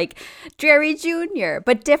it's like Drarry Jr.,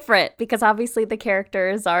 but different, because obviously the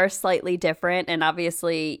characters are slightly different, and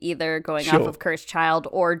obviously either going off of Cursed Child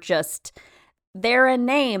or just... they're a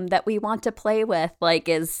name that we want to play with, like,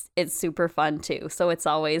 it's super fun too. So it's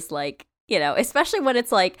always like, especially when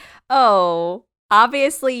it's like, oh,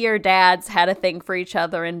 obviously your dads had a thing for each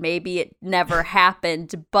other and maybe it never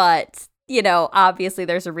happened, but, obviously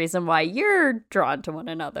there's a reason why you're drawn to one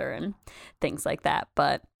another and things like that.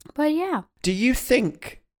 But yeah. Do you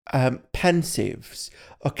think pensives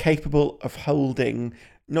are capable of holding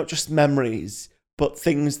not just memories, but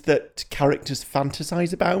things that characters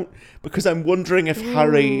fantasize about? Because I'm wondering if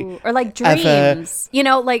Harry... Or like dreams,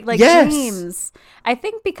 like dreams. I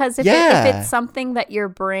think because if it's something that your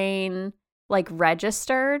brain like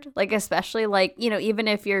registered, like especially like, even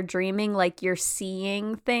if you're dreaming, like you're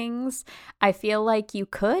seeing things, I feel like you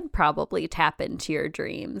could probably tap into your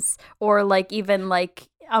dreams, or like even like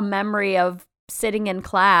a memory of sitting in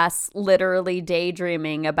class literally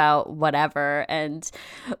daydreaming about whatever. And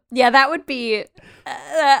yeah, that would be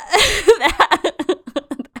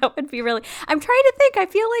that would be really... I'm trying to think. I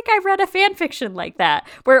feel like I read a fan fiction like that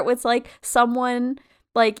where it was like someone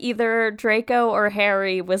like either Draco or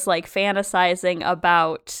Harry was like fantasizing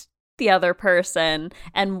about the other person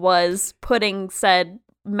and was putting said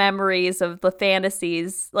memories of the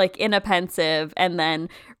fantasies like in a pensive and then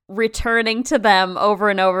returning to them over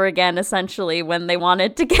and over again, essentially, when they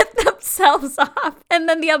wanted to get themselves off. And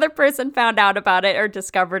then the other person found out about it or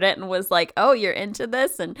discovered it and was like, oh, you're into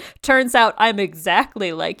this? And turns out I'm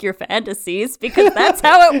exactly like your fantasies, because that's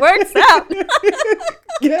how it works out.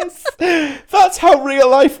 Yes, that's how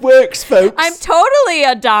real life works, folks. I'm totally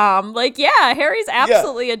a dom. Like, yeah, Harry's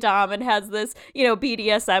absolutely a dom and has this,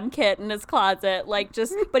 BDSM kit in his closet. Like,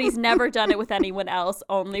 but he's never done it with anyone else,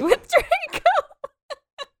 only with Draco.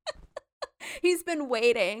 He's been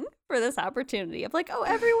waiting for this opportunity of like, oh,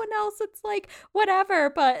 everyone else, it's like, whatever,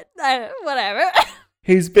 but whatever.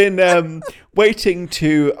 He's been waiting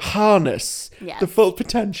to harness the full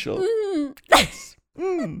potential. Yes.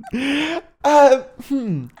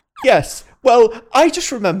 Yes. Well, I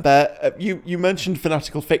just remember you mentioned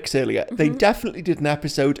Fanatical Fix earlier. They definitely did an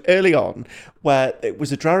episode early on where it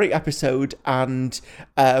was a Drarry episode, and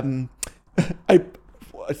I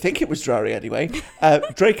think it was Drarry anyway.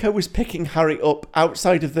 Draco was picking Harry up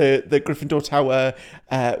outside of the Gryffindor Tower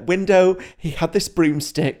window. He had this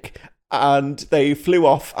broomstick, and they flew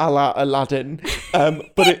off a la Aladdin.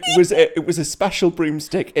 But it was a special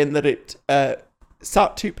broomstick in that it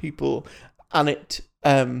sat two people, and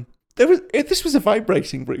this was a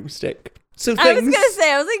vibrating broomstick. So I was gonna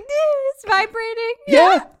say, it's vibrating.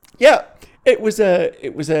 Yeah. It was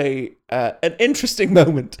an interesting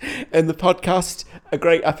moment in the podcast, a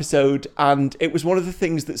great episode, and it was one of the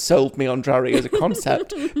things that sold me on Drarry as a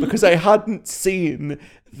concept, because I hadn't seen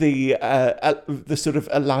the sort of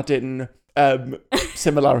Aladdin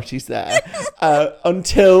similarities there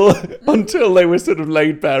until they were sort of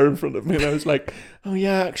laid bare in front of me, and I was like, oh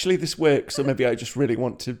yeah, actually this works, so maybe I just really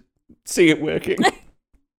want to see it working.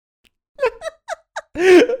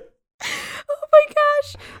 Oh my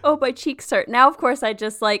gosh. Oh, my cheeks hurt. Now, of course, I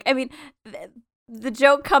just the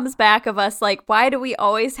joke comes back of us like, why do we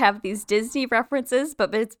always have these Disney references?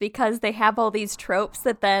 But it's because they have all these tropes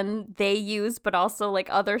that then they use, but also like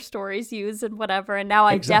other stories use and whatever. And now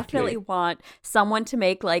I definitely want someone to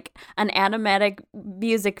make like an animatic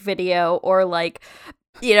music video or like,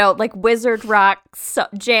 like Wizard Rock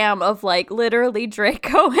jam of like literally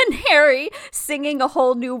Draco and Harry singing a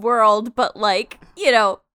whole new world, but like,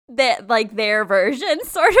 that like their version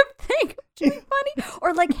sort of thing, which would be funny.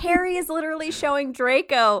 Or like Harry is literally showing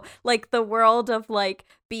Draco like the world of like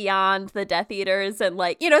beyond the Death Eaters and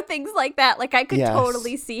like, things like that. Like I could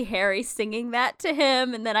totally see Harry singing that to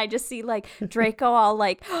him, and then I just see like Draco all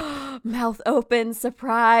like mouth open,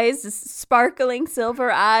 surprise, sparkling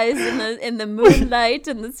silver eyes in the moonlight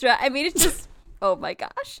and the straw. I mean, it's just, oh my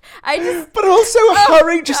gosh. But also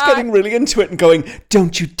Harry just getting really into it and going,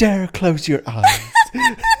 don't you dare close your eyes.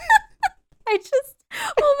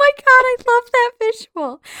 Oh my God, I love that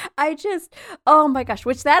visual. Oh my gosh,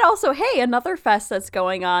 which that also, hey, another fest that's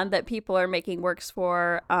going on that people are making works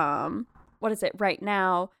for, what is it right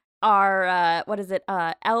now?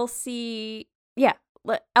 LC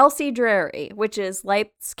Drarry, which is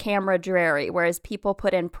Lights, Camera, Drarry, whereas people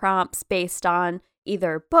put in prompts based on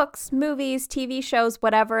either books, movies, TV shows,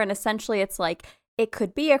 whatever, and essentially it's like, it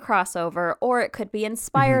could be a crossover, or it could be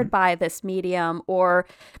inspired by this medium, or,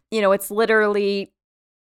 it's literally,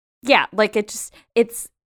 like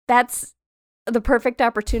that's the perfect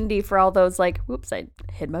opportunity for all those like, whoops, I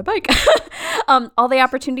hid my bike. All the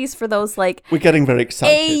opportunities for those like, we're getting very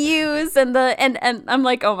excited. AUs and I'm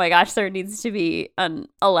like, oh my gosh, there needs to be an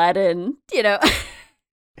Aladdin,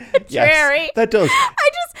 Yes, Drarry. that does.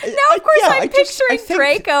 I'm picturing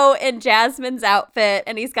Draco in Jasmine's outfit,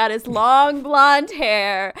 and he's got his long blonde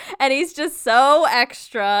hair, and he's just so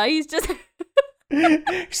extra. He's just in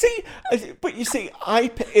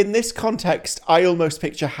this context, I almost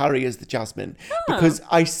picture Harry as the Jasmine, because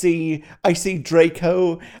I see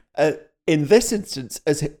Draco in this instance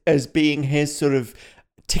as being his sort of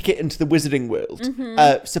ticket into the wizarding world,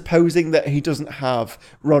 supposing that he doesn't have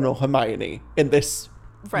Ron or Hermione in this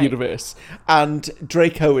universe, and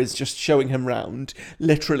Draco is just showing him round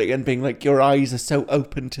literally and being like, your eyes are so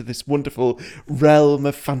open to this wonderful realm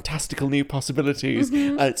of fantastical new possibilities,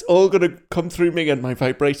 and it's all gonna come through me and my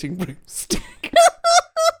vibrating broomstick.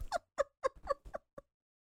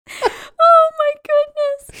 Oh my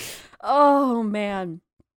goodness. Oh man.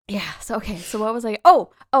 Yeah. So what was I?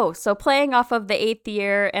 So playing off of the 8th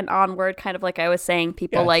year and onward, kind of like I was saying,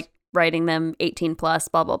 people like writing them 18 plus,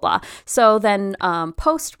 blah, blah, blah. So then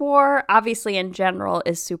post-war, obviously in general,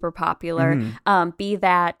 is super popular. Be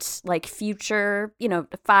that like future,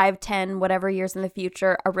 5, 10, whatever years in the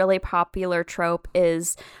future, a really popular trope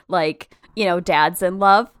is like, dads in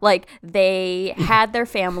love. Like they had their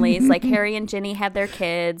families, like Harry and Ginny had their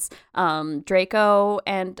kids. Draco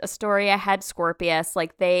and Astoria had Scorpius.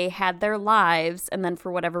 Like they had their lives. And then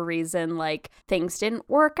for whatever reason, like things didn't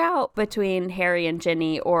work out between Harry and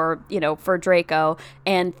Ginny or, for Draco,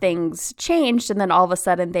 and things changed. And then all of a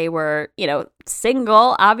sudden they were,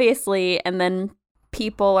 single, obviously. And then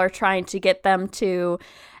people are trying to get them to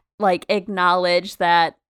like acknowledge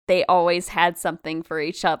that they always had something for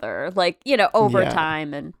each other, like, over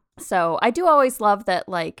time. And so I do always love that,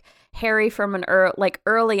 like, Harry from an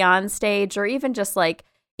early on stage, or even just like,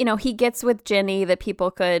 he gets with Ginny, that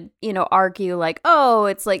people could, argue like, oh,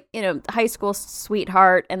 it's like, high school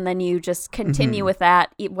sweetheart. And then you just continue with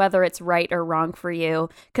that, whether it's right or wrong for you.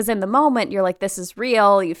 Because in the moment you're like, this is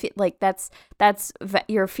real. You feel like that's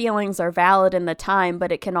your feelings are valid in the time,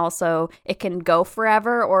 but it can go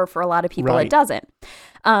forever, or for a lot of people it doesn't.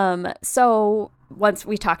 So once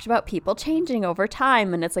we talked about people changing over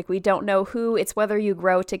time, and it's like, we don't know it's whether you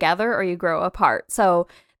grow together or you grow apart. So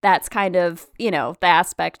that's kind of, the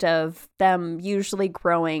aspect of them usually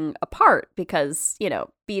growing apart, because,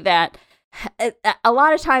 be that a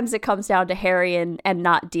lot of times it comes down to Harry and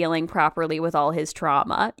not dealing properly with all his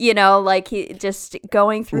trauma, like he just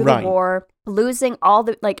going through the war, losing all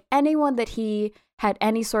the, like anyone that he had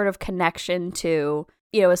any sort of connection to,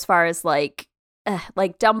 as far as like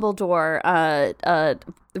Dumbledore,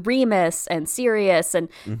 Remus and Sirius and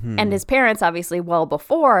his parents, obviously, well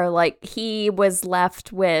before, like he was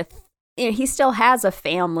left with, he still has a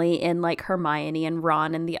family in like Hermione and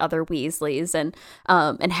Ron and the other Weasleys, and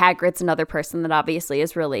Hagrid's another person that obviously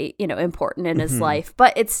is really, important in his life,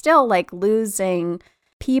 but it's still like losing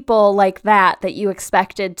people like that you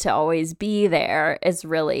expected to always be there is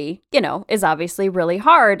really, is obviously really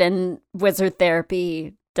hard, and wizard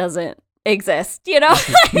therapy doesn't exist, even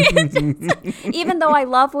though I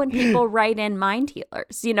love when people write in mind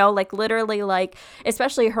healers, like literally, like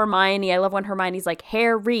especially Hermione. I love when Hermione's like,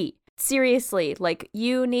 Harry, seriously, like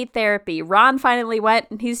you need therapy. Ron finally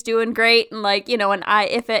went and he's doing great, and like, and I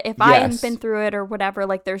if I hadn't been through it or whatever,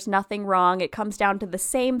 like there's nothing wrong. It comes down to the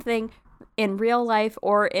same thing in real life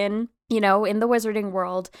or in in the wizarding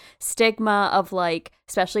world, stigma of like,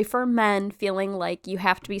 especially for men, feeling like you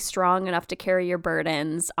have to be strong enough to carry your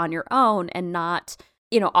burdens on your own and not,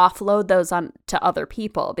 offload those on to other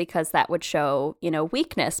people, because that would show,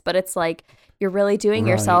 weakness. But it's like, you're really doing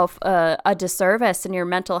yourself a disservice in your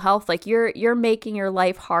mental health. Like you're making your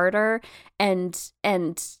life harder, and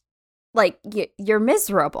like you're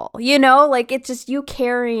miserable, like it's just, you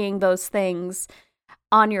carrying those things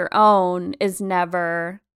on your own is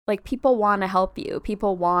never, like, people want to help you.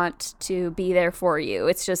 People want to be there for you.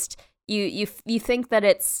 It's just you think that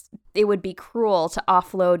it would be cruel to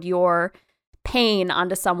offload your pain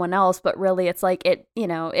onto someone else, but really it's like it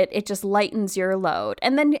just lightens your load.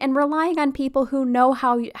 And relying on people who know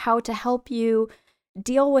how to help you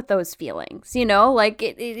deal with those feelings, like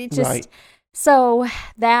it just so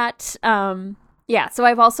that yeah, so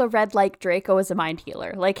I've also read like Draco is a mind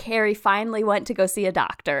healer. Like Harry finally went to go see a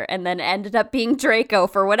doctor and then ended up being Draco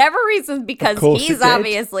for whatever reason, because he's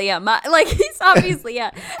obviously a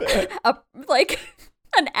like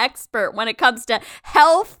an expert when it comes to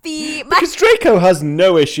healthy. Because Draco has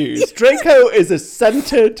no issues. Draco is a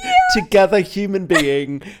centered, together human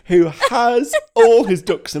being who has all his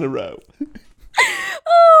ducks in a row.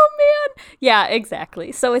 Oh man, yeah,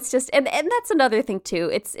 exactly. So it's just, and that's another thing too.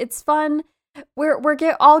 It's fun. We're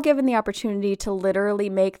all given the opportunity to literally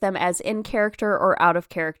make them as in character or out of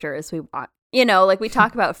character as we want. Like we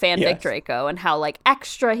talk about fanfic Draco and how like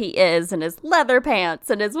extra he is, and his leather pants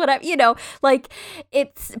and his whatever, like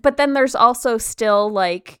it's, but then there's also still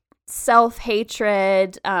like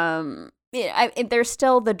self-hatred. There's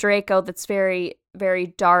still the Draco that's very, very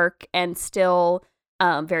dark and still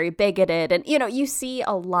very bigoted. And, you see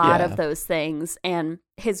a lot of those things, and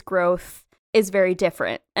his growth is very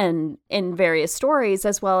different and in various stories,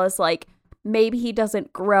 as well as like maybe he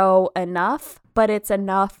doesn't grow enough, but it's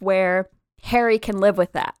enough where Harry can live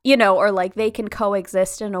with that, or like they can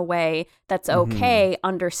coexist in a way that's okay,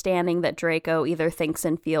 understanding that Draco either thinks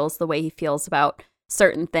and feels the way he feels about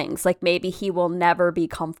certain things. Like maybe he will never be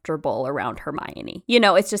comfortable around Hermione.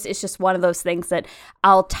 It's just one of those things that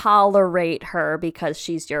I'll tolerate her because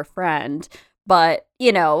she's your friend. But,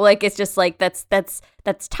 like it's just like that's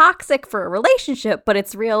toxic for a relationship, but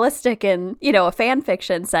it's realistic in, a fan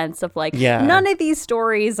fiction sense of like none of these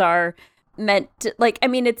stories are meant to, like, I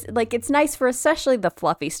mean, it's like, it's nice for especially the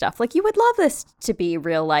fluffy stuff. Like, you would love this to be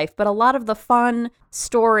real life, but a lot of the fun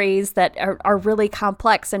stories that are really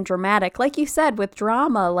complex and dramatic, like you said, with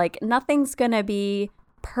drama, like, nothing's gonna be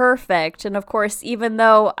perfect. And of course, even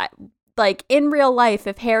though, like, in real life,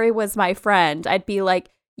 if Harry was my friend, I'd be like,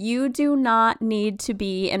 you do not need to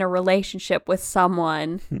be in a relationship with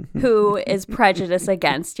someone who is prejudiced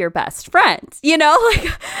against your best friend. You know,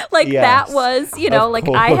 like Yes, that was, you know, like,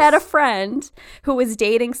 I had a course. friend who was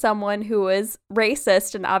dating someone who was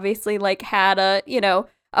racist and obviously, like, had a, you know,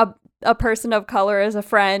 a person of color as a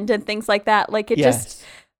friend and things like that. Like, it just,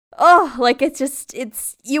 oh, like,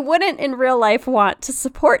 it's, you wouldn't in real life want to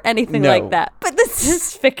support anything No. like that. But this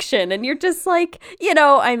is fiction. And you're just like, you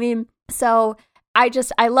know, I mean, so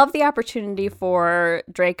I love the opportunity for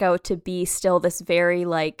Draco to be still this very,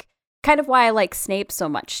 like, kind of why I like Snape so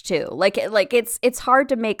much too. Like it's hard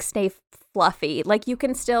to make Snape fluffy. Like, you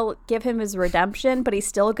can still give him his redemption, but he's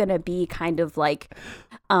still gonna be kind of like,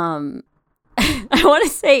 I want to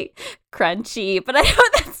say crunchy, but I know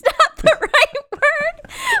that's not the right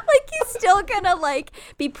word. Like, he's still gonna, like,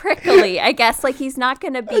 be prickly, I guess. Like, he's not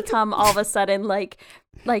gonna become all of a sudden like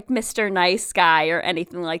Mr. Nice Guy or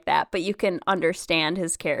anything like that, but you can understand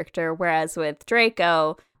his character. Whereas with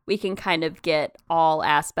Draco, we can kind of get all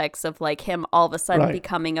aspects of, like, him all of a sudden Right.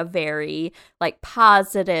 becoming a very, like,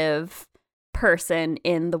 positive person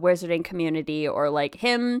in the wizarding community, or like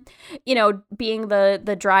him, you know, being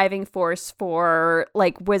the driving force for,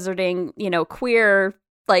 like, wizarding, you know, queer,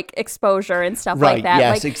 like, exposure and stuff Right, like that.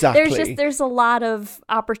 yes, like, exactly. there's a lot of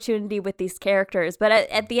opportunity with these characters, but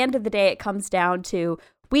at the end of the day, it comes down to,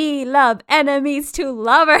 we love enemies to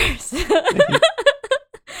lovers.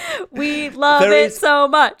 We love There it is- so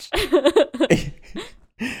much.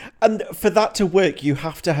 And for that to work, you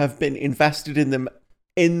have to have been invested in them,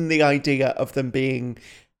 in the idea of them being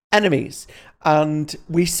enemies. And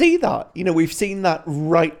we see that, you know, we've seen that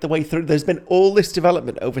right the way through. There's been all this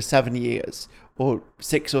development over 7 years, or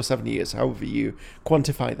 6 or 7 years, however you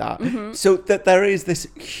quantify that. So that there is this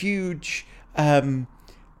huge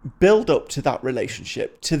build up to that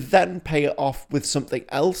relationship, to then pay it off with something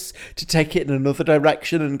else, to take it in another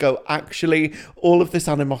direction and go, actually, all of this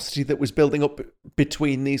animosity that was building up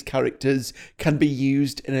between these characters can be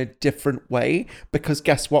used in a different way, because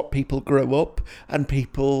guess what? People grow up and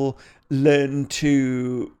people learn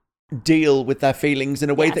to deal with their feelings in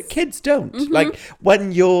a way Yes. that kids don't. Like,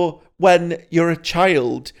 when you're a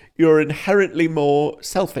child, you're inherently more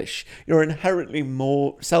selfish. You're inherently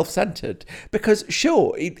more self-centered. Because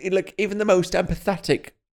sure, like, even the most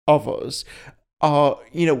empathetic of us are,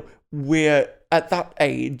 you know, we're at that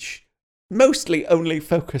age mostly only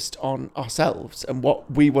focused on ourselves and what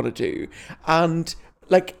we want to do. And,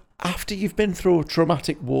 like, after you've been through a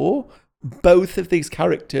traumatic war, both of these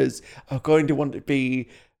characters are going to want to be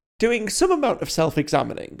doing some amount of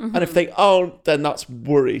self-examining. And if they aren't, then that's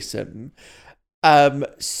worrisome.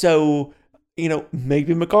 So, you know,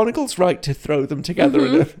 maybe McGonagall's right to throw them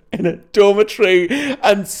together in a dormitory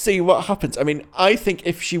and see what happens. I mean, I think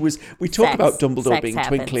if she was... We talk about Dumbledore Sex being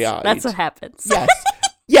happens. twinkly-eyed. That's what happens. Yes.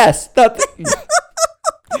 Yes,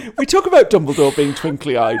 we talk about Dumbledore being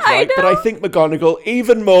twinkly-eyed, right? But I think McGonagall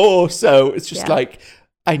even more so. It's just Yeah. like,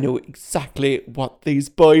 I know exactly what these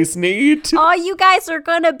boys need. Oh, you guys are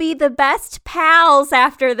gonna be the best pals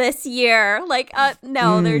after this year. Like,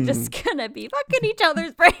 no, they're just gonna be fucking each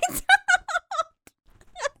other's brains.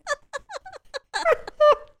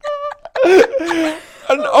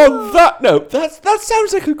 And on that note, that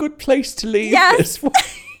sounds like a good place to leave Yes. this one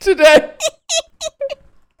today.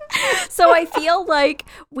 So I feel like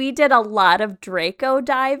we did a lot of Draco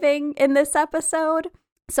diving in this episode.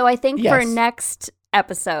 So I think for Yes. next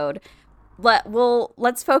episode,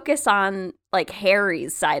 let's focus on, like,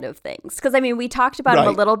 Harry's side of things, because I mean, we talked about him a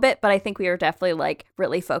Right. little bit, but I think we were definitely, like,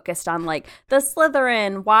 really focused on, like, the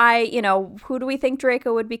Slytherin, why, you know, who do we think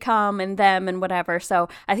Draco would become, and them and whatever. So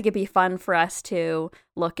I think it'd be fun for us to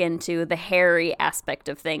look into the Harry aspect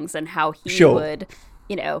of things and how he Sure. would,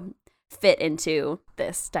 you know, fit into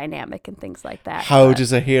this dynamic and things like that. How But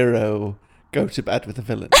does a hero go to bed with a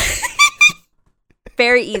villain?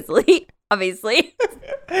 very easily, obviously.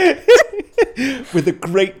 With a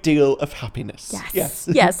great deal of happiness. Yes.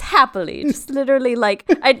 Yes, happily. Just literally, like,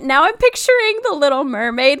 now I'm picturing the Little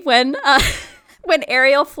Mermaid when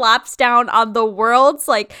Ariel flops down on the world's,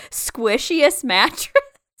 like, squishiest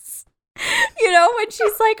mattress. You know, when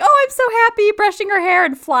she's like, oh, I'm so happy, brushing her hair,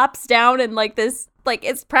 and flops down and, like, this, like,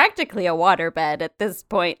 it's practically a waterbed at this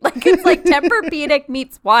point. Like, it's like Tempur-Pedic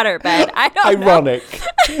meets waterbed. I don't know. Ironic.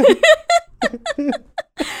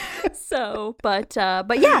 So, but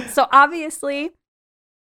yeah, so obviously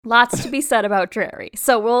Lots to be said about Drarry.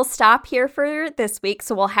 So we'll stop here for this week.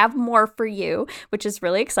 So we'll have more for you, which is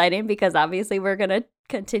really exciting because obviously we're going to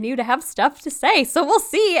continue to have stuff to say. So we'll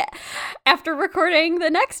see after recording the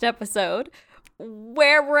next episode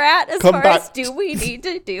where we're at as far as do we need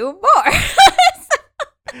to do more?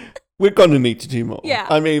 We're going to need to do more. Yeah.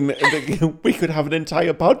 I mean, we could have an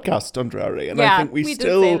entire podcast on Drarry, and I think we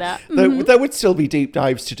still, did say that. Mm-hmm. there would still be deep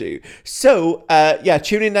dives to do. So,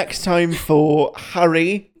 tune in next time for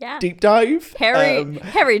Harry deep dive. Harry Drarry.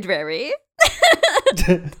 Harry Drarry.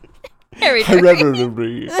 Harry.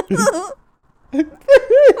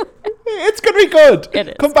 It's going to be good. It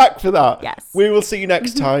is. Come back for that. Yes. We will see you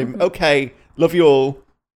next time. Okay. Love you all.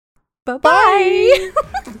 Bye-bye.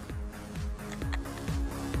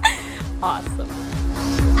 Awesome.